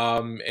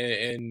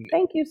 And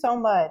thank you so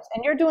much.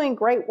 And you're doing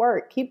great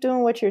work. Keep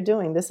doing what you're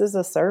doing. This is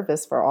a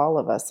service for all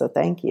of us. So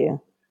thank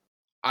you.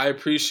 I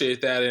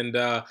appreciate that. And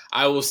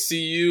I will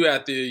see you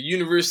at the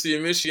University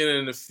of Michigan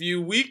in a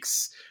few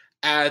weeks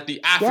at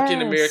the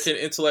African American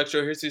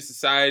Intellectual History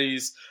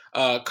Society's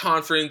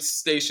conference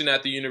station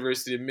at the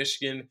University of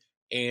Michigan,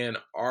 Ann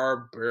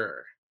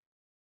Arbor.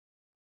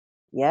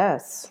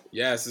 Yes.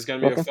 Yes, it's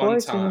going to be a fun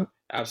time.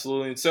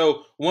 Absolutely. And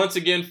so, once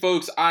again,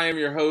 folks, I am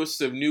your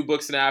host of New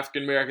Books in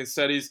African American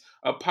Studies,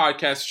 a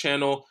podcast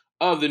channel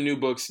of the New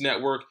Books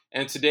Network.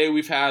 And today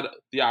we've had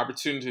the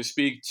opportunity to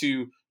speak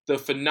to the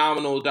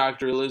phenomenal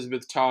Dr.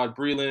 Elizabeth Todd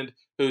Breland,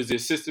 who is the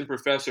assistant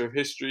professor of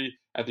history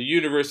at the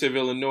University of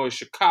Illinois,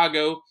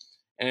 Chicago.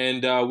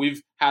 And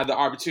we've had the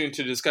opportunity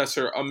to discuss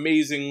her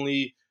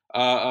amazingly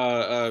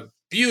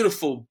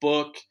beautiful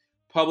book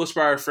published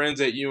by our friends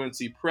at UNC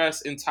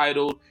Press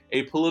entitled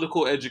A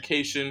Political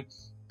Education,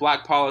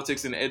 Black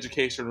Politics and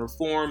Education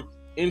Reform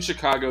in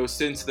Chicago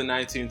Since the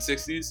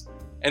 1960s.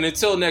 And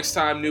until next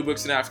time, New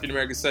Books in African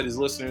American Studies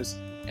listeners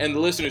and the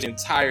listeners of the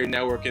entire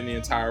network in the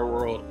entire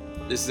world,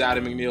 this is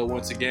Adam McNeil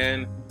once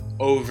again,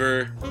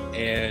 over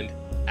and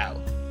out.